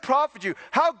 What does it profit you?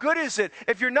 How good is it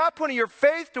if you're not putting your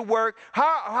faith to work?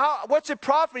 What's it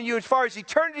profiting you as far as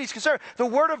eternity is concerned? The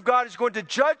Word of God is going to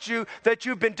judge you that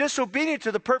you've been disobedient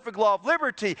to the perfect law of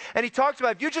liberty. And he talks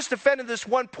about if you just defended this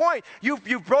one point,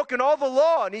 you've broken all the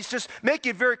law. And he's just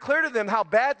making it very clear to them how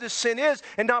bad this sin is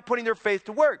and not putting their faith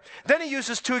to work. Then he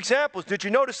uses two examples. Did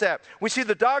you notice that? We see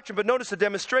the doctrine, but notice the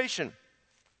demonstration.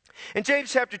 In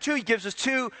James chapter 2, he gives us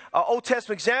two Old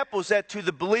Testament examples that to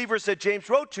the believers that James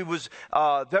wrote to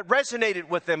that resonated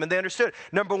with them and they understood.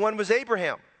 Number one was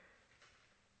Abraham.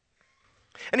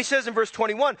 And he says in verse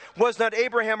 21, was not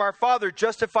Abraham our father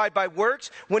justified by works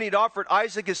when he'd offered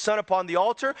Isaac his son upon the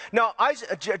altar? Now,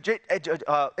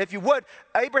 if you would,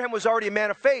 Abraham was already a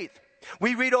man of faith.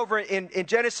 We read over in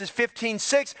Genesis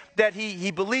 15:6 that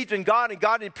he believed in God and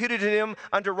God imputed to him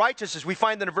unto righteousness. We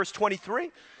find that in verse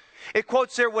 23. It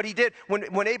quotes there what he did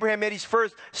when Abraham made his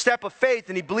first step of faith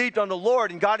and he believed on the Lord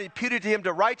and God imputed to him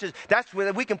to righteousness. That's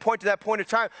when we can point to that point of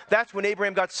time. That's when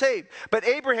Abraham got saved. But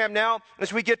Abraham now,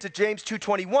 as we get to James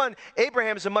 2:21,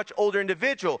 Abraham is a much older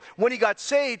individual. When he got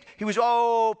saved, he was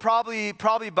probably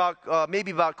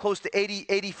about close to 80,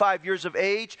 85 years of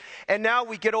age. And now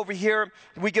we get over here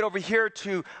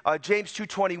to James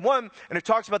 2:21, and it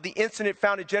talks about the incident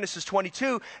found in Genesis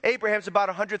 22. Abraham's about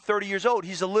 130 years old.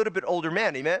 He's a little bit older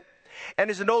man, amen?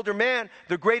 And as an older man,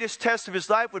 the greatest test of his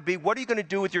life would be, what are you going to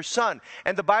do with your son?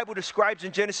 And the Bible describes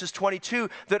in Genesis 22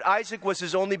 that Isaac was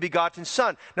his only begotten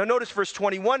son. Now notice verse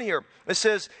 21 here. It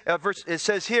says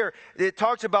here, it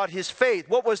talks about his faith.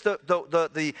 What was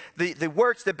the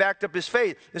works that backed up his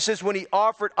faith? It says when he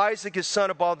offered Isaac his son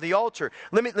upon the altar.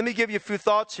 Let me give you a few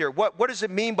thoughts here. What does it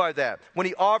mean by that? When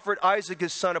he offered Isaac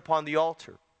his son upon the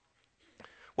altar.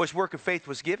 Well, his work of faith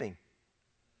was giving.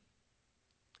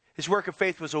 His work of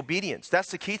faith was obedience.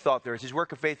 That's the key thought there. His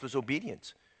work of faith was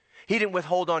obedience. He didn't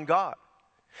withhold on God.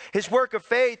 His work of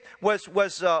faith was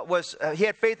he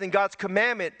had faith in God's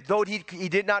commandment, though he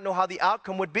did not know how the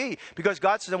outcome would be. Because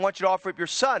God said, I want you to offer up your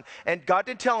son. And God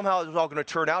didn't tell him how it was all going to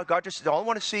turn out. God just said, all I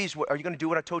want to see is, are you going to do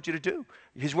what I told you to do?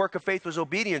 His work of faith was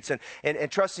obedience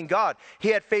and trusting God. He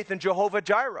had faith in Jehovah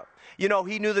Jireh. You know,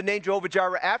 he knew the name Jehovah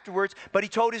Jireh afterwards, but he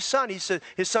told his son, his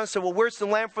son said, well, where's the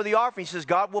lamb for the offering? He says,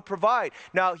 God will provide.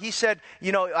 Now, he said,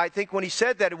 I think when he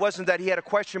said that, it wasn't that he had a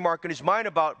question mark in his mind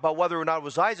about whether or not it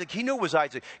was Isaac. He knew it was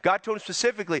Isaac. God told him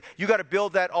specifically, you got to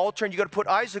build that altar and you got to put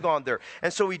Isaac on there.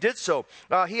 And so he did so.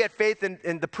 He had faith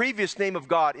in the previous name of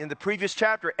God, in the previous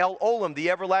chapter, El Olam, the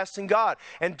everlasting God.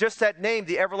 And just that name,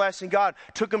 the everlasting God,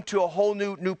 took him to a whole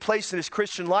new place in his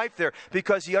Christian life there,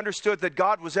 because he understood that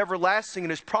God was everlasting in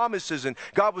his promises, and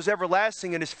God was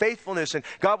everlasting in his faithfulness, and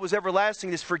God was everlasting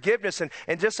in his forgiveness.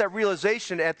 And just that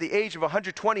realization at the age of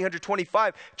 120,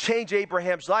 125 changed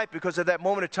Abraham's life, because at that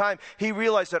moment of time, he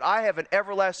realized that I have an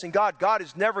everlasting God. God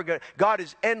is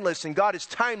endless, and God is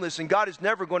timeless, and God is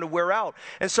never going to wear out.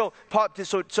 And so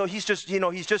he's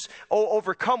just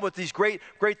overcome with these great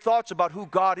thoughts about who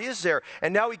God is there.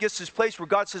 And now he gets to this place where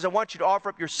God says, I want you to offer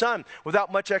up your son,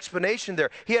 without much explanation there.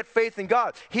 He had faith in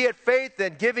God. He had faith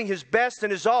in giving his best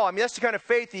and his all. I mean, that's the kind of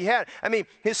faith he had. I mean,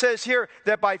 it says here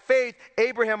that by faith,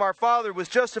 Abraham our father was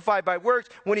justified by works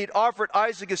when he'd offered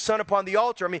Isaac his son upon the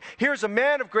altar. I mean, here's a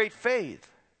man of great faith.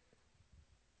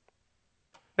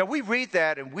 Now, we read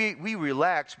that and we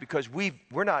relax because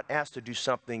we're not asked to do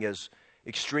something as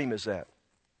extreme as that.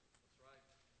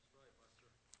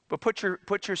 But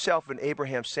put yourself in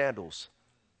Abraham's sandals.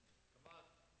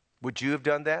 Would you have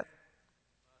done that?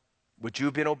 Would you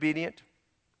have been obedient?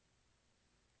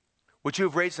 Would you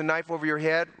have raised the knife over your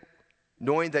head,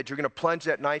 knowing that you're going to plunge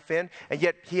that knife in? And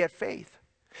yet he had faith.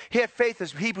 He had faith,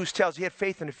 as Hebrews tells, he had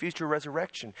faith in the future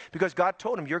resurrection, because God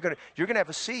told him, you're going to have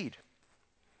a seed.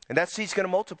 And that seed's going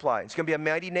to multiply. It's going to be a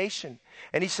mighty nation.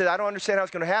 And he said, I don't understand how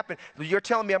it's going to happen. You're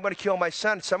telling me I'm going to kill my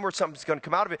son. Somewhere something's going to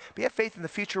come out of it. But he had faith in the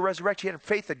future resurrection. He had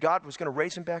faith that God was going to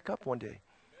raise him back up one day.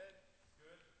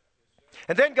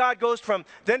 And then God goes from,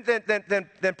 then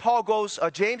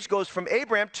James goes from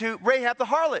Abraham to Rahab the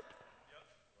harlot.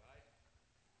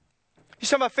 He's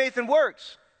talking about faith and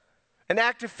works, an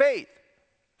act of faith.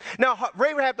 Now,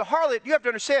 Rahab the harlot, you have to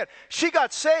understand, she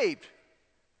got saved,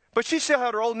 but she still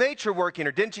had her old nature working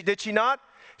her, didn't she? Did she not?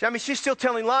 I mean, she's still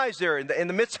telling lies there in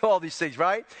the midst of all these things,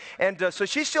 right? And so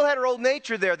she still had her old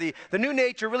nature there. The new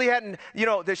nature really hadn't,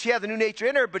 that she had the new nature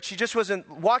in her, but she just wasn't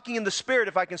walking in the spirit,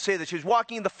 if I can say that. She was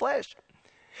walking in the flesh.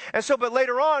 And so, but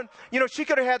later on, she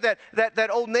could have had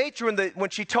that old nature when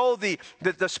she told the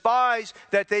spies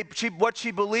what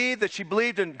she believed, that she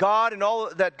believed in God and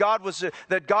all that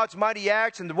God's mighty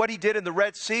acts and what He did in the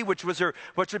Red Sea, which was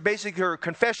basically her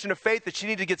confession of faith that she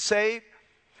needed to get saved.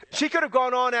 She could have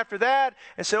gone on after that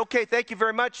and said, okay, thank you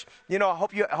very much. I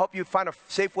hope you find a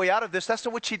safe way out of this. That's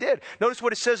not what she did. Notice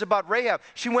what it says about Rahab.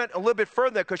 She went a little bit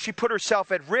further because she put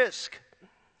herself at risk.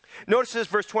 Notice this,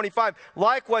 verse 25.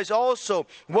 Likewise also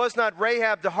was not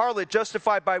Rahab the harlot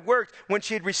justified by works when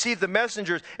she had received the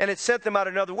messengers and had sent them out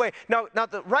another way. Now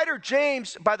the writer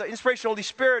James, by the inspiration of the Holy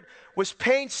Spirit, was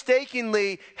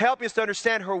painstakingly helping us to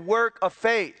understand her work of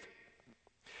faith.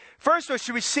 First of all,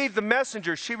 she received the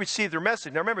messengers. She received their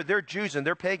message. Now remember, they're Jews and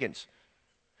they're pagans.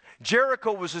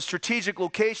 Jericho was a strategic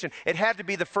location. It had to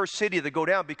be the first city to go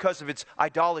down because of its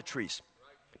idolatries,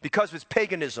 because of its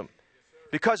paganism,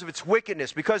 because of its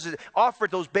wickedness, because it offered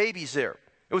those babies there.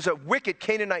 It was a wicked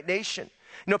Canaanite nation.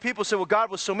 People say, well, God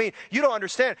was so mean. You don't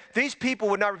understand. These people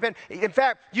would not repent. In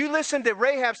fact, you listen to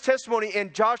Rahab's testimony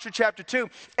in Joshua chapter 2.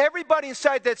 Everybody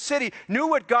inside that city knew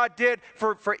what God did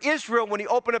for Israel when he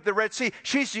opened up the Red Sea.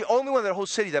 She's the only one in the whole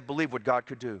city that believed what God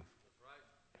could do.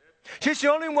 She's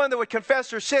the only one that would confess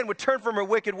her sin, would turn from her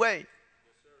wicked way.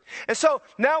 And so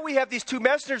now we have these two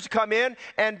messengers to come in,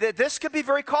 and this could be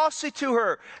very costly to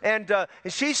her. And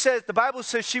she says, the Bible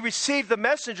says she received the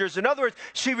messengers. In other words,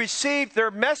 she received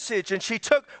their message, and she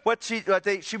took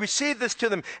she received this to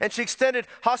them, and she extended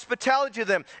hospitality to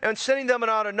them, and sending them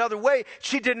on another way.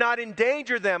 She did not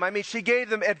endanger them. She gave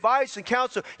them advice and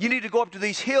counsel. You need to go up to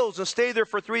these hills and stay there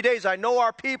for 3 days. I know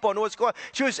our people. I know what's going on.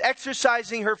 She was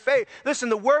exercising her faith. Listen,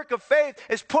 the work of faith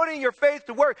is putting your faith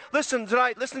to work. Listen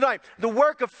tonight. The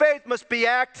work of faith must be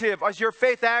active. Is your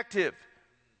faith active?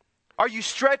 Are you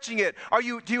stretching it?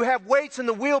 Do you have weights in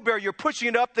the wheelbarrow? You're pushing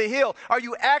it up the hill. Are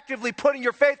you actively putting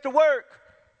your faith to work?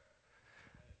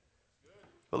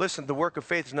 But listen, the work of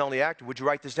faith is not only active. Would you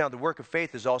write this down? The work of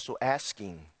faith is also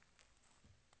asking.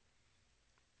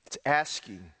 It's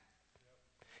asking.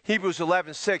 Hebrews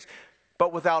 11:6.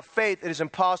 But without faith it is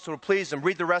impossible to please him.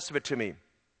 Read the rest of it to me.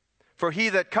 For he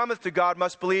that cometh to God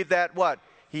must believe that what?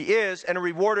 He is, and a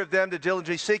rewarder of them that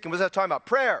diligently seek him. What's that talking about?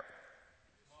 Prayer.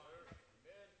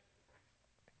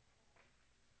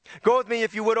 Go with me,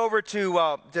 if you would, over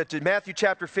to Matthew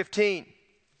chapter 15.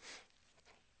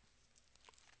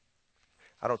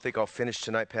 I don't think I'll finish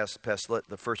tonight past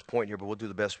the first point here, but we'll do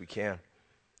the best we can.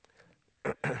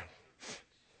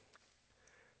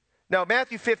 Now,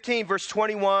 Matthew 15, verse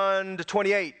 21 to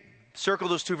 28. Circle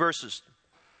those two verses,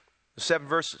 the 7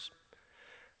 verses.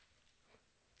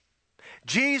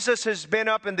 Jesus has been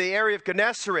up in the area of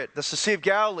Gennesaret, the Sea of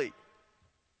Galilee.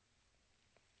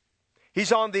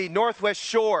 He's on the northwest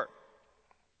shore.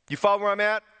 You follow where I'm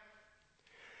at?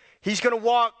 He's going to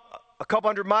walk a couple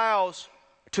hundred miles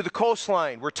to the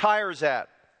coastline where Tyre is at.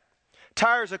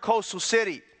 Tyre is a coastal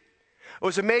city. It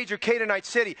was a major Canaanite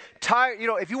city. Tyre,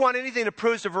 if you want anything that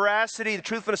proves the veracity, the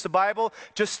truthfulness of the Bible,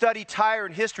 just study Tyre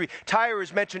in history. Tyre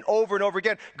is mentioned over and over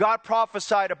again. God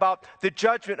prophesied about the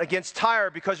judgment against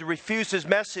Tyre because it refused his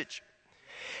message.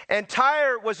 And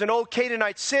Tyre was an old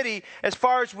Canaanite city. As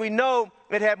far as we know,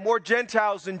 it had more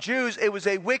Gentiles than Jews. It was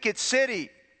a wicked city.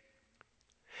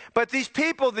 But these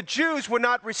people, the Jews, would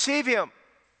not receive him.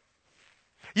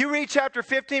 You read chapter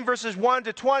 15, verses 1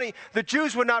 to 20, the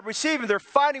Jews would not receive him. They're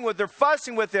fighting with him. They're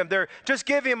fussing with him. They're just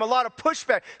giving him a lot of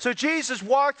pushback. So Jesus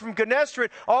walked from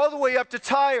Gennesaret all the way up to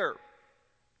Tyre.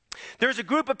 There's a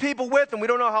group of people with him. We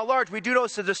don't know how large. We do know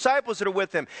it's the disciples that are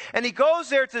with him. And he goes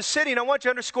there to the city, and I want you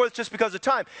to underscore this just because of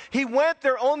time. He went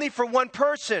there only for one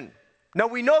person. Now,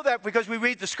 we know that because we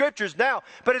read the scriptures now,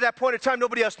 but at that point in time,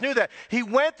 nobody else knew that. He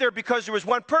went there because there was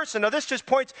one person. Now, this just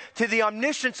points to the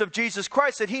omniscience of Jesus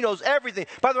Christ, that he knows everything.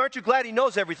 By the way, aren't you glad he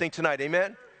knows everything tonight?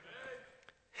 Amen?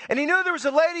 And he knew there was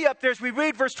a lady up there, as we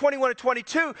read verse 21 and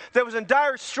 22, that was in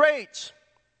dire straits.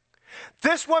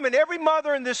 This woman, every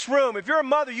mother in this room, if you're a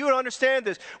mother, you would understand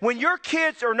this. When your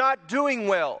kids are not doing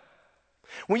well,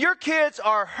 when your kids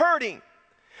are hurting,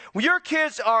 when your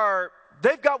kids are...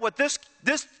 They've got what this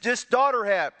daughter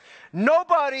had.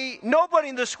 Nobody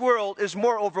in this world is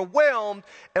more overwhelmed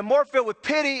and more filled with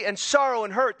pity and sorrow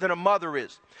and hurt than a mother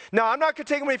is. Now, I'm not going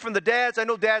to take away from the dads. I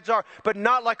know dads are, but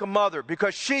not like a mother,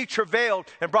 because she travailed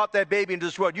and brought that baby into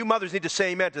this world. You mothers need to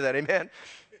say amen to that. Amen?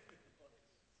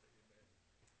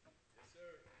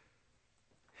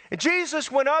 And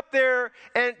Jesus went up there,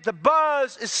 and the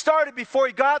buzz started before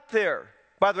he got there.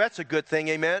 By the way, that's a good thing.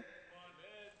 Amen?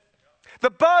 The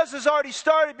buzz has already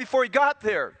started before he got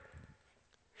there.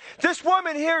 This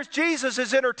woman hears Jesus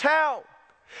is in her town.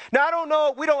 Now, I don't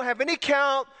know, we don't have any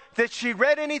count that she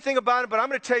read anything about it, but I'm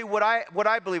going to tell you what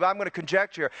I believe. I'm going to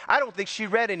conjecture. I don't think she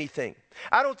read anything.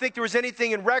 I don't think there was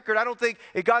anything in record. I don't think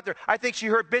it got there. I think she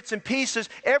heard bits and pieces.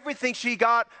 Everything she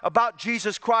got about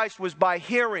Jesus Christ was by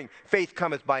hearing. Faith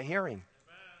cometh by hearing.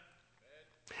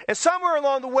 And somewhere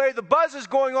along the way, the buzz is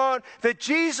going on that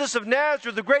Jesus of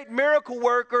Nazareth, the great miracle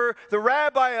worker, the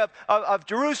rabbi of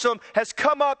Jerusalem, has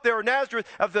come up there, or Nazareth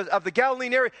of the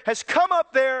Galilean area, has come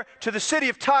up there to the city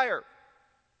of Tyre.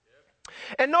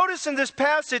 And notice in this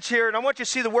passage here, and I want you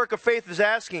to see the work of faith is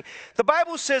asking, the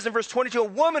Bible says in verse 22, a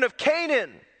woman of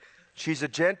Canaan, she's a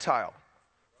Gentile.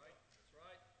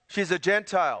 She's a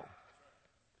Gentile.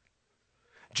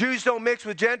 Jews don't mix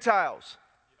with Gentiles.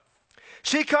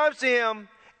 She comes to him,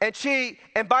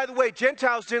 and by the way,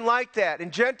 Gentiles didn't like that.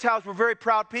 And Gentiles were very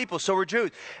proud people, so were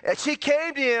Jews. And she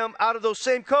came to him out of those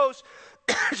same coasts.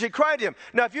 She cried to him.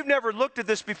 Now, if you've never looked at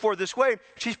this before this way,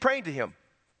 she's praying to him.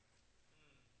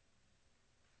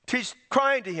 She's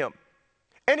crying to him.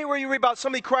 Anywhere you read about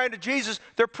somebody crying to Jesus,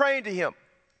 they're praying to him.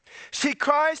 She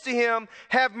cries to him,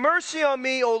 have mercy on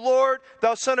me, O Lord,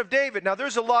 thou son of David. Now,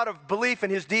 there's a lot of belief in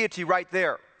his deity right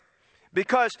there,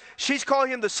 because she's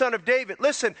calling him the son of David.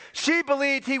 Listen, she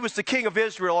believed he was the king of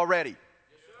Israel already.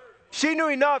 She knew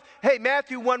enough. Hey,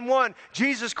 Matthew 1:1,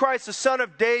 Jesus Christ, the son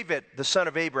of David, the son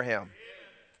of Abraham.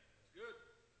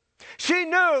 She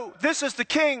knew this is the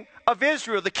king of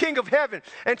Israel, the king of heaven.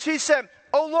 And she said,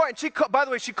 oh Lord, and by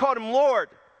the way, she called him Lord.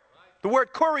 The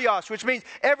word kurios, which means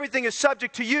everything is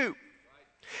subject to you.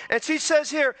 And she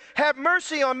says here, have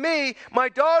mercy on me. My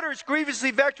daughter is grievously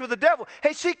vexed with the devil.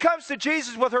 Hey, she comes to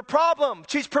Jesus with her problem.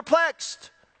 She's perplexed.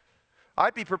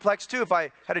 I'd be perplexed too if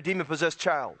I had a demon-possessed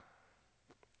child.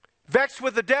 Vexed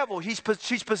with the devil. She's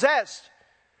possessed.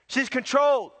 She's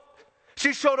controlled.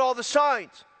 She showed all the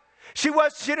signs. She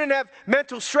didn't have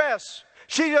mental stress.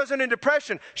 She wasn't in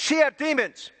depression. She had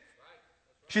demons.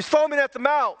 She's foaming at the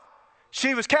mouth.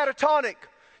 She was catatonic.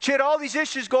 She had all these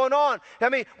issues going on. I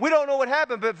mean, we don't know what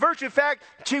happened, but virtue of fact,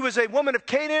 she was a woman of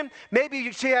Canaan.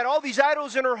 Maybe she had all these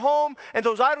idols in her home, and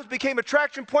those idols became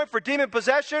attraction point for demon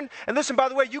possession. And listen, by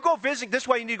the way, you go visiting, this is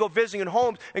why you need to go visiting in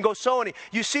homes and go sowing.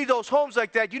 You see those homes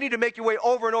like that, you need to make your way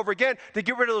over and over again to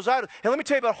get rid of those idols. And let me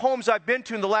tell you about homes I've been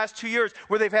to in the last 2 years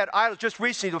where they've had idols. Just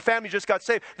recently, the family just got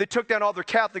saved. They took down all their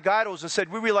Catholic idols and said,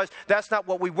 we realized that's not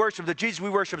what we worship. The Jesus we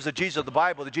worship is the Jesus of the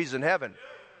Bible, the Jesus in heaven.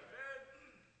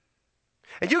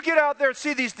 And you get out there and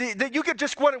see these, you could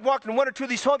just walk in one or two of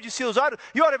these homes, you see those idols.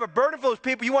 You ought to have a burden for those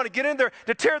people. You want to get in there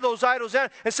to tear those idols down.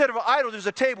 Instead of an idol, there's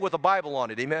a table with a Bible on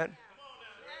it. Amen?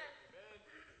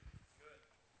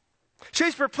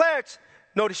 She's perplexed.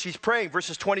 Notice she's praying.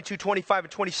 Verses 22, 25,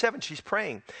 and 27, she's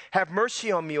praying. Have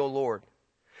mercy on me, O Lord.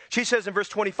 She says in verse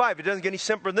 25, it doesn't get any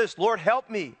simpler than this. Lord, help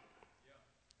me.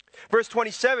 Verse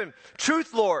 27,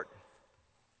 truth, Lord.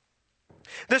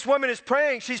 This woman is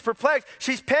praying. She's perplexed.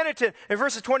 She's penitent. In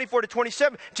verses 24 to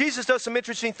 27, Jesus does some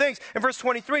interesting things. In verse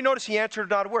 23, notice he answered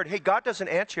not a word. Hey, God doesn't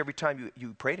answer every time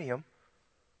you pray to him.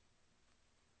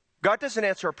 God doesn't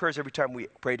answer our prayers every time we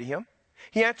pray to him.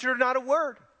 He answered not a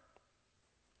word.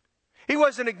 He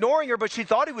wasn't ignoring her, but she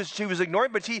thought she was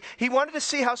ignoring, but he wanted to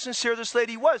see how sincere this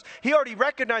lady was. He already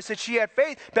recognized that she had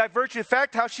faith by virtue of the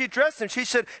fact how she addressed him. She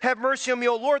said, have mercy on me,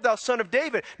 O Lord, thou son of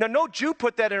David. Now, no Jew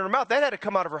put that in her mouth. That had to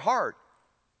come out of her heart.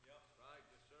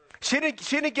 She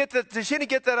didn't get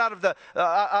that out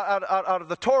of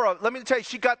the Torah. Let me tell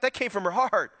you, that came from her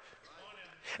heart.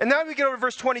 And now we get over to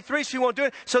verse 23. She won't do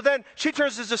it. So then she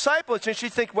turns to his disciples and she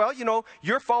thinks, well, you know,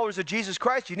 you're followers of Jesus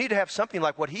Christ. You need to have something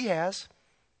like what he has.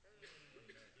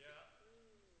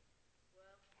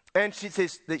 And she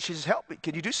says, help me.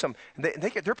 Can you do something? And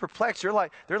they're perplexed. They're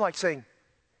like saying,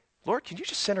 Lord, can you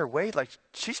just send her away? Like,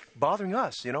 she's bothering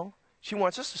us, you know. She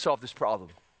wants us to solve this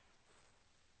problem.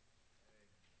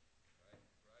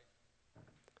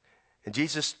 And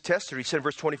Jesus tested her. He said in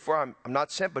verse 24, I'm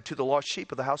not sent but to the lost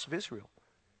sheep of the house of Israel.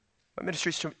 My ministry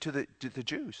is to the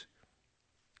Jews.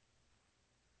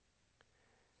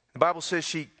 The Bible says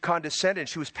she condescended and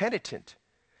she was penitent.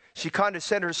 She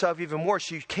condescended herself even more.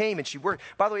 She came and she worked.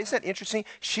 By the way, isn't that interesting?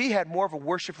 She had more of a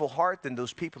worshipful heart than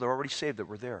those people that were already saved that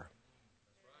were there.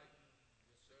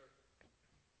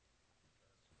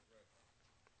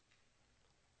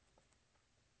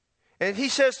 And he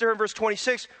says to her in verse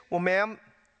 26, well, ma'am,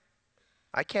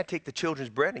 I can't take the children's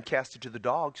bread and cast it to the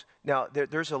dogs. Now,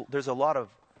 there's a lot of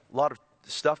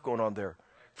stuff going on there.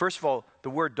 First of all, the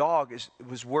word dog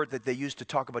was a word that they used to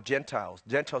talk about Gentiles.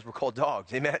 Gentiles were called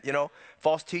dogs. Amen? You know,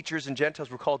 false teachers and Gentiles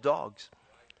were called dogs.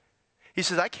 He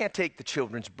says, I can't take the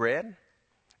children's bread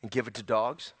and give it to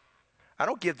dogs. I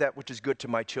don't give that which is good to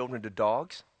my children to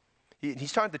dogs.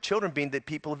 He's talking to the children being the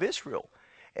people of Israel.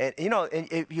 And, you know,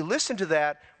 and if you listen to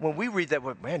that, when we read that,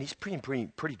 well, man, he's pretty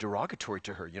derogatory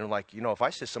to her. You know, like, you know, if I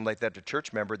said something like that to a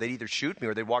church member, they'd either shoot me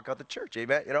or they'd walk out the church.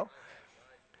 Amen? You know?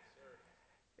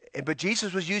 But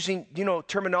Jesus was using,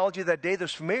 terminology of that day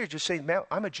that's familiar, just saying, man,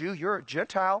 I'm a Jew, you're a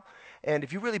Gentile. And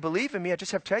if you really believe in me, I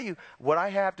just have to tell you, what I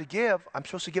have to give, I'm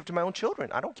supposed to give to my own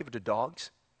children. I don't give it to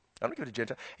dogs. I don't give it to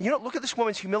Gentiles. And look at this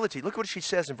woman's humility. Look what she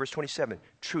says in verse 27.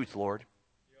 Truth, Lord.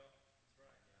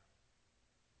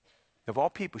 Of all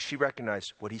people, she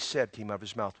recognized what he said came out of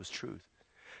his mouth was truth.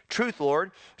 Truth,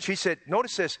 Lord. She said,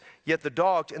 notice this, yet the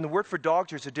dogs, and the word for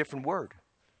dogs is a different word.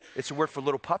 It's a word for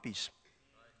little puppies.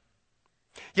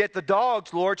 Yet the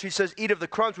dogs, Lord, she says, eat of the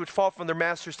crumbs which fall from their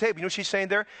master's table. You know what she's saying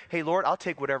there? Hey, Lord, I'll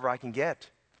take whatever I can get.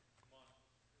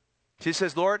 She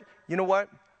says, Lord, you know what?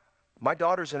 My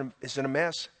daughter is in a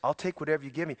mess. I'll take whatever you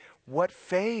give me. What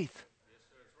faith?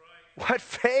 What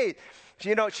faith?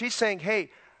 She's saying, hey,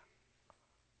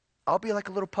 I'll be like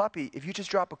a little puppy. If you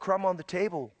just drop a crumb on the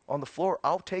table, on the floor,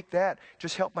 I'll take that.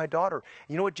 Just help my daughter.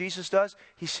 You know what Jesus does?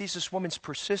 He sees this woman's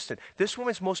persistent. This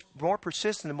woman's more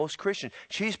persistent than most Christians.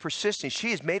 She's persistent.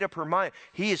 She has made up her mind.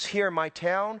 He is here in my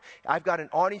town. I've got an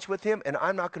audience with him, and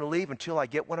I'm not going to leave until I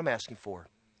get what I'm asking for.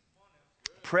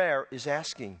 Prayer is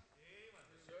asking.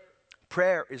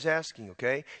 Prayer is asking,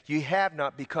 okay? You have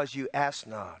not because you ask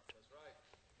not.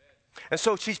 And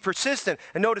so she's persistent.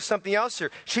 And notice something else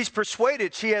here. She's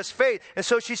persuaded. She has faith. And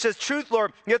so she says, truth,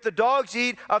 Lord, yet the dogs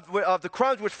eat of the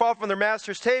crumbs which fall from their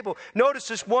master's table. Notice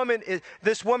this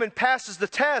woman passes the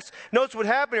test. Notice what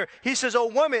happened here. He says, oh,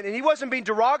 woman. And he wasn't being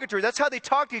derogatory. That's how they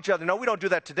talk to each other. No, we don't do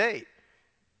that today.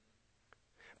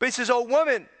 But he says, oh,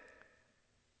 woman,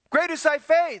 great is thy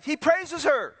faith. He praises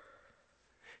her.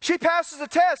 She passes the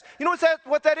test. You know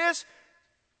what that is?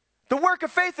 The work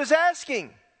of faith is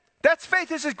asking. That's faith.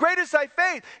 He says, great is thy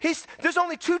faith. There's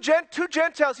only two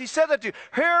Gentiles he said that to.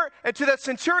 Her and to that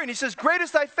centurion. He says, great is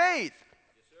thy faith.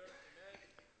 Yes,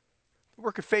 the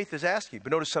work of faith is asking.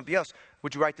 But notice something else.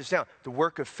 Would you write this down? The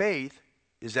work of faith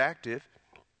is active.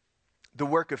 The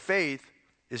work of faith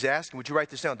is asking. Would you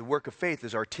write this down? The work of faith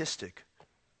is artistic.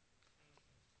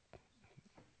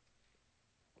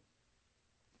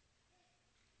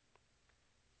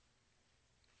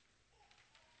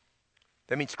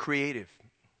 That means creative.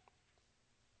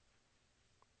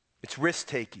 It's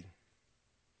risk-taking.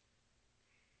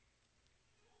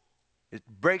 It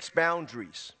breaks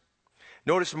boundaries.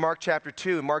 Notice in Mark chapter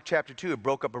 2, it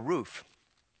broke up a roof.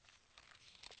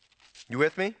 You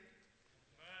with me?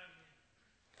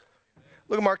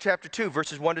 Look at Mark chapter 2,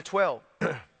 verses 1 to 12.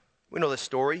 We know this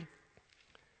story.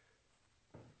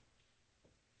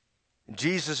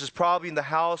 Jesus is probably in the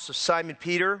house of Simon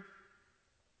Peter.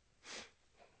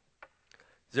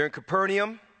 They're in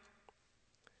Capernaum.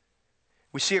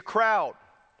 We see a crowd.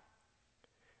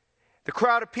 The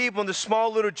crowd of people in the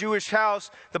small little Jewish house,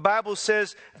 the Bible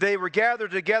says they were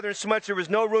gathered together in so much there was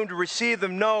no room to receive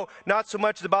them. No, not so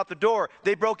much about the door.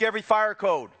 They broke every fire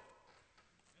code.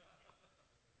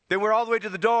 They went all the way to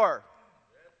the door.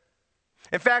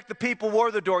 In fact, the people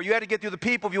were the door. You had to get through the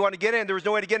people if you wanted to get in. There was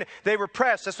no way to get in. They were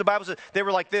pressed. That's what the Bible says. They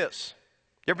were like this.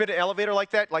 You ever been to an elevator like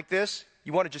that? Like this?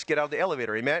 You want to just get out of the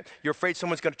elevator, amen? You're afraid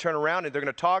someone's going to turn around and they're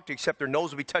going to talk to you, except their nose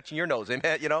will be touching your nose,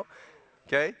 amen?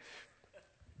 Okay?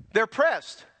 They're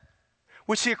pressed.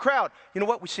 We see a crowd. You know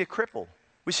what? We see a cripple.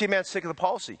 We see a man sick of the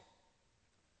palsy.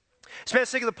 This man's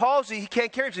sick of the palsy. He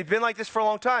can't carry himself. He's been like this for a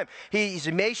long time. He's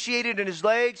emaciated in his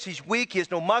legs. He's weak. He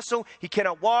has no muscle. He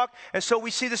cannot walk. And so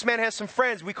we see this man has some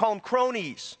friends. We call them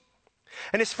cronies.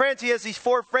 And his friends, he has these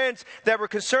 4 friends that were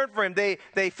concerned for him.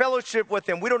 They fellowship with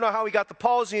him. We don't know how he got the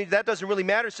palsy. That doesn't really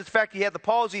matter. It's just the fact he had the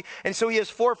palsy. And so he has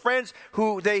 4 friends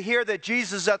who they hear that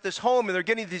Jesus is at this home, and they're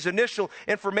getting these initial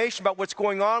information about what's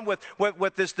going on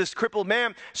with this crippled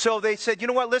man. So they said, you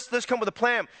know what? Let's come with a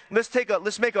plan. Let's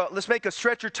make a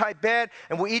stretcher type bed,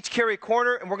 and we'll each carry a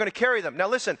corner, and we're going to carry them. Now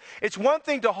listen, it's one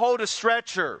thing to hold a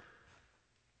stretcher.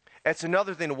 It's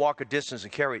another thing to walk a distance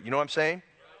and carry it. You know what I'm saying?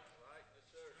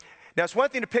 Now, it's one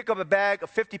thing to pick up a bag of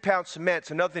 50-pound cement.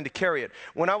 It's another thing to carry it.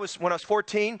 When I was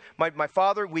 14, my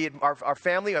father, our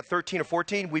family, at 13 or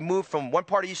 14, we moved from one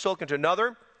part of East Oakland to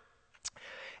another.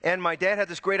 And my dad had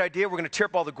this great idea. We're going to tear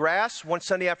up all the grass one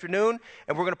Sunday afternoon,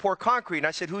 and we're going to pour concrete. And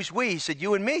I said, who's we? He said,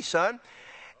 you and me, son.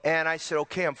 And I said,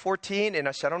 okay, I'm 14. And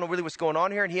I said, I don't know really what's going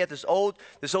on here. And he had this old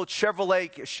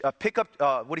Chevrolet pickup,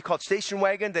 what do you call it, station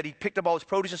wagon that he picked up all his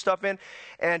produce and stuff in.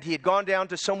 And he had gone down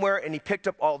to somewhere and he picked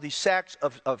up all these sacks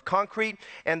of concrete.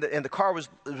 And the car was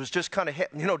just kind of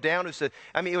down.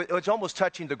 It was almost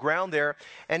touching the ground there.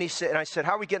 And I said,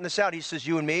 how are we getting this out? He says,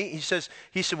 you and me.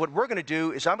 He said, what we're going to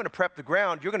do is I'm going to prep the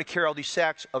ground. You're going to carry all these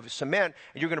sacks of cement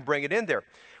and you're going to bring it in there.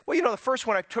 Well, the first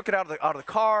one I took it out of the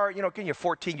car, when you're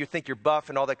 14, you think you're buff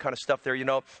and all that kind of stuff there,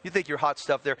 You think you're hot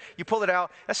stuff there. You pull it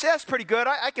out. I said, that's pretty good.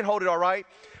 I can hold it all right.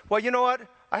 Well, you know what?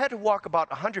 I had to walk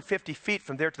about 150 feet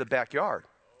from there to the backyard.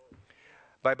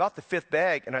 By about the 5th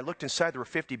bag, and I looked inside, there were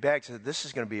 50 bags. I said, this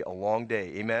is going to be a long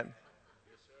day. Amen?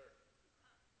 Yes, sir.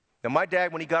 Now, my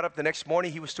dad, when he got up the next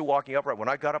morning, he was still walking upright. When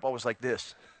I got up, I was like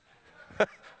this.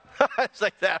 It's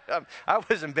like that. I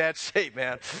was in bad shape,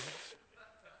 man.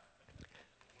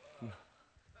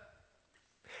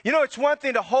 You know, it's one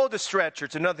thing to hold a stretcher.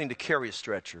 It's another thing to carry a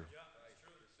stretcher.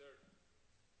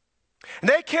 And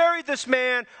they carried this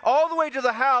man all the way to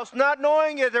the house, not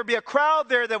knowing that there'd be a crowd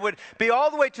there that would be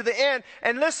all the way to the end.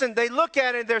 And listen, they look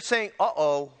at it and they're saying,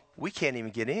 uh-oh, we can't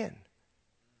even get in.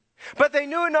 But they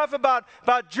knew enough about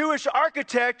Jewish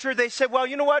architecture. They said, well,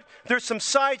 you know what? There's some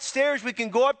side stairs we can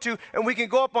go up to, and we can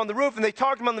go up on the roof. And they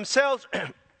talked among themselves.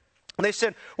 And they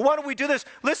said, well, why don't we do this?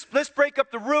 Let's break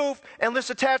up the roof, and let's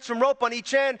attach some rope on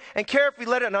each end and carefully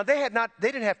let it. Now, they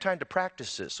didn't have time to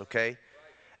practice this, okay?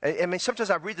 I mean,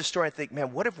 sometimes I read the story and I think,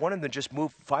 man, what if one of them just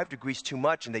moved 5 degrees too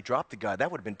much and they dropped the guy?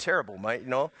 That would have been terrible, right? You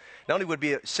know? Not only would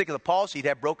he be sick of the palsy, he'd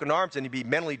have broken arms and he'd be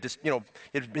mentally,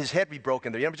 his head would be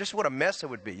broken there. You know, just what a mess it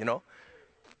would be, you know?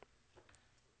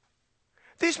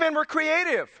 These men were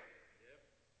creative.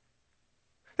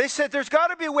 They said, there's got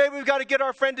to be a way we've got to get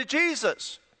our friend to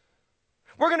Jesus.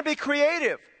 We're going to be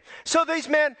creative. So these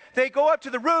men, they go up to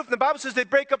the roof, and the Bible says they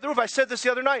break up the roof. I said this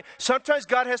the other night. Sometimes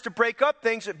God has to break up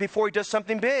things before he does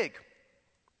something big.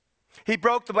 He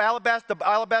broke the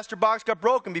alabaster box got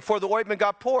broken before the ointment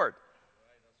got poured.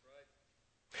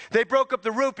 They broke up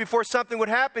the roof before something would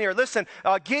happen here. Listen,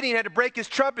 Gideon had to break his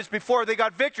trumpets before they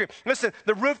got victory. Listen,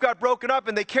 the roof got broken up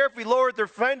and they carefully lowered their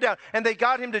friend down and they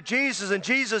got him to Jesus and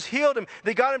Jesus healed him.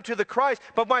 They got him to the Christ.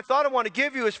 But my thought I want to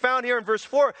give you is found here in verse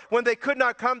 4. When they could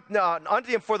not come unto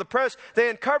him for the press, they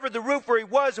uncovered the roof where he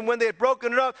was, and when they had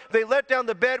broken it up, they let down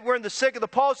the bed wherein the sick of the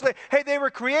palsy lay. Hey, they were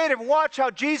creative. Watch how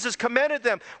Jesus commended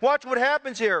them. Watch what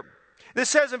happens here. This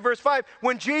says in verse 5,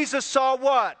 when Jesus saw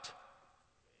what?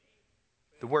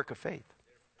 The work of faith.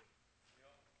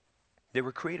 They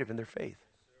were creative in their faith.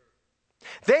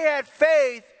 They had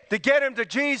faith to get him to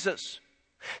Jesus.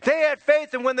 They had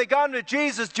faith, and when they got him to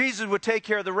Jesus, Jesus would take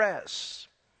care of the rest.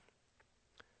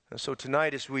 And so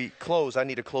tonight as we close, I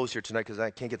need to close here tonight because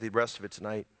I can't get the rest of it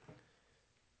tonight.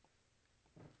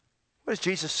 What does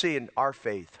Jesus see in our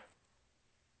faith?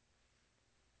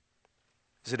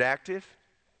 Is it active?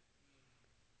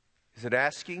 Is it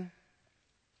asking?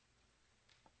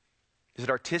 Is it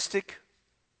artistic?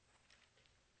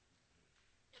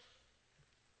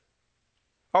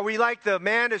 Are we like the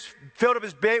man who's filled up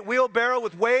his wheelbarrow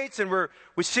with weights and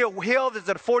we see a hill that's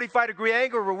at a 45-degree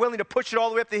angle, we're willing to push it all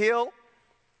the way up the hill?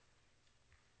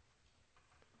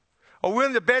 Are we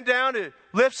willing to bend down to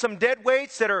lift some dead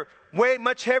weights that are way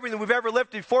much heavier than we've ever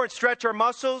lifted before and stretch our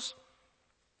muscles?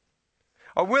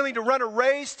 Are willing to run a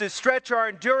race to stretch our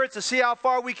endurance to see how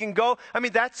far we can go? I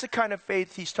mean, that's the kind of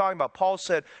faith he's talking about. Paul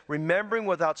said, remembering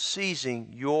without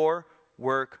ceasing your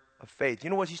work of faith. You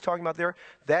know what he's talking about there?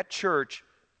 That church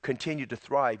continued to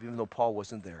thrive even though Paul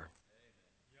wasn't there.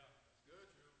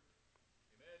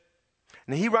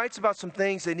 And he writes about some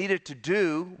things they needed to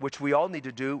do, which we all need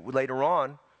to do later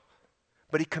on.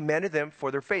 But he commended them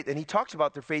for their faith. And he talks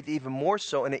about their faith even more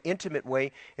so in an intimate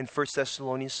way in 1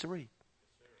 Thessalonians 3.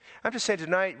 I'm just saying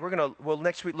tonight, we'll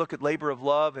next week look at labor of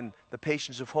love and the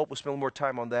patience of hope. We'll spend a little more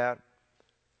time on that.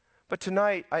 But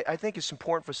tonight, I think it's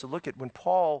important for us to look at when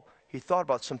Paul, he thought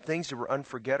about some things that were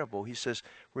unforgettable. He says,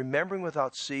 remembering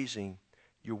without ceasing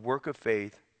your work of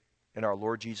faith in our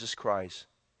Lord Jesus Christ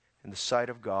in the sight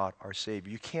of God, our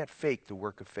Savior. You can't fake the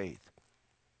work of faith.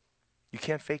 You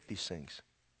can't fake these things.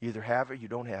 You either have it or you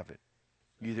don't have it.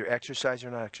 You either exercise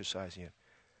or not exercising it.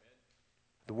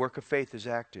 The work of faith is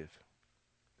active.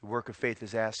 The work of faith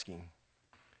is asking.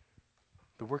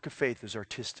 The work of faith is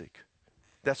artistic.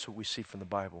 That's what we see from the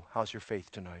Bible. How's your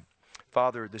faith tonight?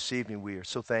 Father, this evening we are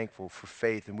so thankful for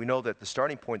faith, and we know that the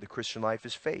starting point of the Christian life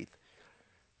is faith.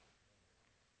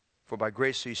 For by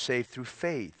grace are you saved through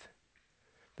faith,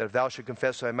 that if thou shalt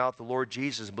confess with thy mouth the Lord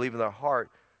Jesus and believe in thy heart,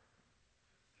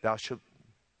 thou shalt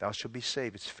be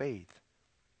saved. It's faith.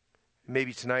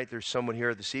 Maybe tonight there's someone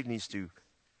here this evening needs to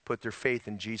put their faith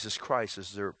in Jesus Christ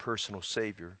as their personal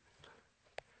Savior.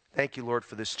 Thank you, Lord,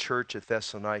 for this church at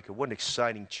Thessalonica. What an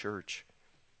exciting church.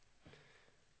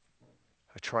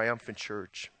 A triumphant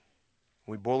church.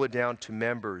 We boil it down to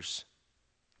members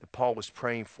that Paul was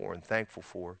praying for and thankful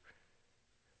for.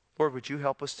 Lord, would you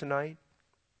help us tonight?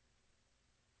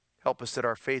 Help us that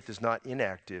our faith is not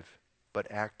inactive, but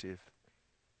active.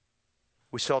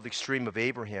 We saw the extreme of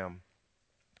Abraham,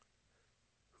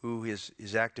 who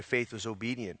his act of faith was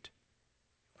obedient,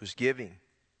 was giving.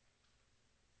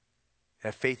 He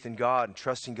had faith in God and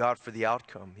trusting God for the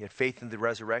outcome. He had faith in the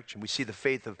resurrection. We see the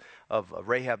faith of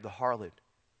Rahab the harlot.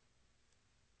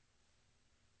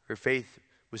 Her faith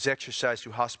was exercised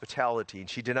through hospitality, and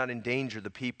she did not endanger the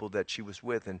people that she was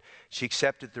with, and she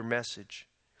accepted their message.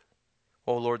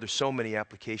 Oh, Lord, there's so many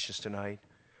applications tonight.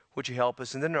 Would you help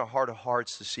us? And then in our heart of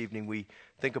hearts this evening, we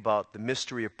think about the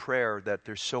mystery of prayer, that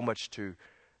there's so much to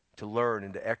learn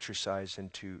and to exercise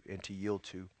and to yield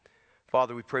to.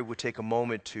 Father, we pray we'll take a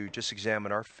moment to just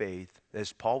examine our faith,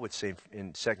 as Paul would say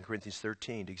in 2 Corinthians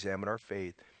 13, to examine our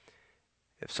faith.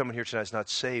 If someone here tonight is not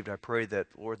saved, I pray that,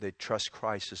 Lord, they'd trust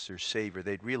Christ as their Savior.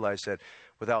 They'd realize that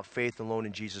without faith alone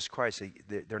in Jesus Christ,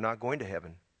 they're not going to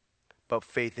heaven. But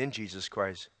faith in Jesus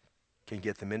Christ can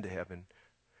get them into heaven.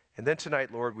 And then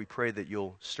tonight, Lord, we pray that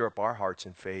you'll stir up our hearts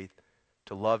in faith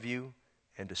to love you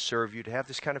and to serve you, to have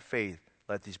this kind of faith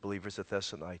like these believers at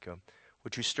Thessalonica.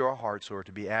 Would you stir our hearts, Lord,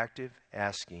 to be active,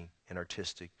 asking, and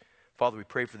artistic. Father, we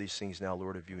pray for these things now,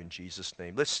 Lord, of you in Jesus'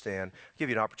 name. Let's stand. I'll give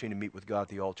you an opportunity to meet with God at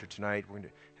the altar tonight. We're going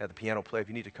to have the piano play. If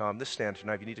you need to come, let's stand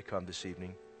tonight. If you need to come this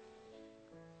evening.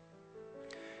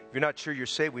 If you're not sure you're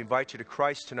saved, we invite you to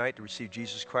Christ tonight to receive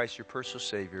Jesus Christ, your personal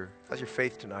Savior. How's your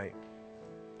faith tonight?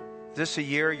 Is this a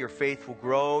year your faith will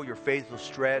grow, your faith will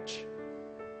stretch?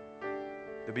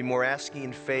 There'll be more asking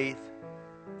in faith.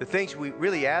 The things we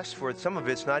really ask for, some of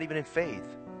it's not even in faith.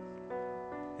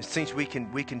 It's things we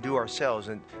can do ourselves.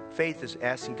 And faith is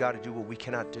asking God to do what we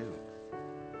cannot do.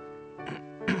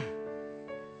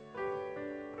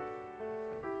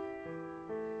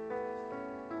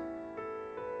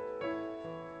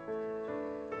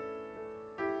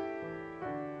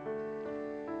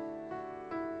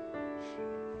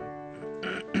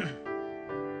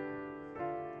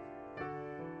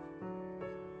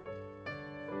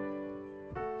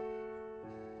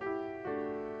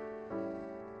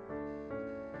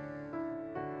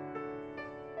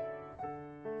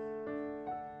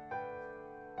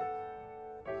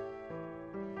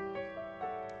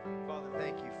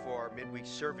 Thank you for our midweek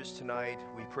service tonight.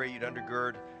 We pray you'd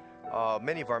undergird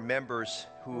many of our members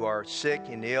who are sick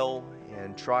and ill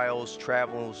and trials,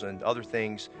 travels, and other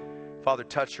things. Father,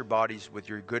 touch their bodies with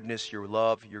your goodness, your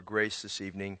love, your grace this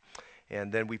evening.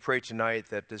 And then we pray tonight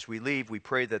that as we leave, we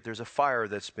pray that there's a fire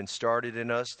that's been started in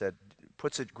us that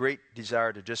puts a great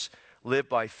desire to just live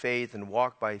by faith and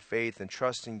walk by faith and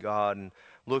trust in God and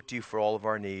look to you for all of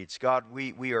our needs. God,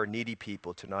 we are needy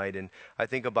people tonight. And I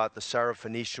think about the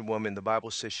Syrophoenician woman. The Bible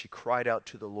says she cried out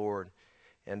to the Lord.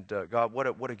 And God,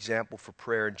 what example for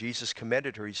prayer. And Jesus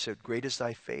commended her. He said, great is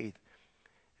thy faith.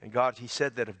 And God, he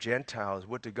said that of Gentiles.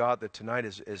 Would to God that tonight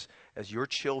as your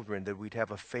children, that we'd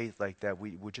have a faith like that.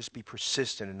 We would just be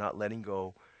persistent and not letting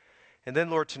go. And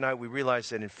then, Lord, tonight we realize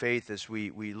that in faith, as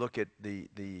we look at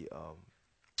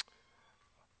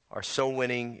our soul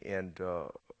winning and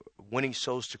winning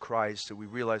souls to Christ, that we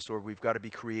realize, Lord, we've got to be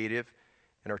creative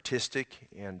and artistic,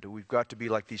 and we've got to be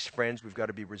like these friends. We've got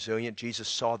to be resilient. Jesus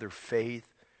saw their faith.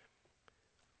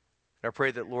 And I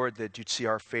pray that, Lord, that you'd see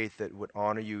our faith that would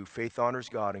honor you. Faith honors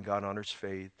God, and God honors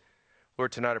faith.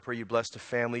 Lord, tonight I pray you bless the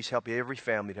families. Help every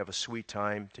family to have a sweet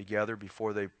time together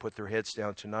before they put their heads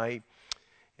down tonight.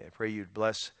 And I pray you'd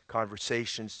bless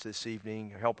conversations this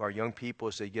evening. Help our young people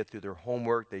as they get through their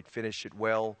homework, they'd finish it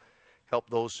well. Help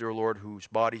those, dear Lord, whose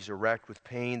bodies are racked with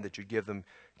pain, that you'd give them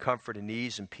comfort and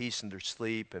ease and peace in their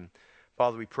sleep. And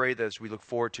Father, we pray that as we look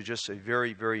forward to just a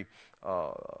very, very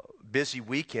busy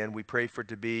weekend, we pray for it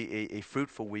to be a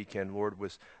fruitful weekend, Lord,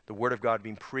 with the Word of God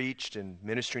being preached and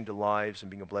ministering to lives and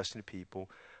being a blessing to people.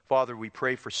 Father, we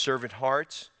pray for servant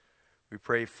hearts. We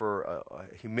pray for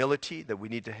humility that we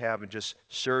need to have in just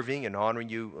serving and honoring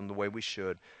you in the way we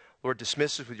should. Lord,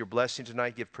 dismiss us with your blessing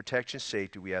tonight. Give protection,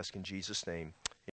 safety, we ask in Jesus' name.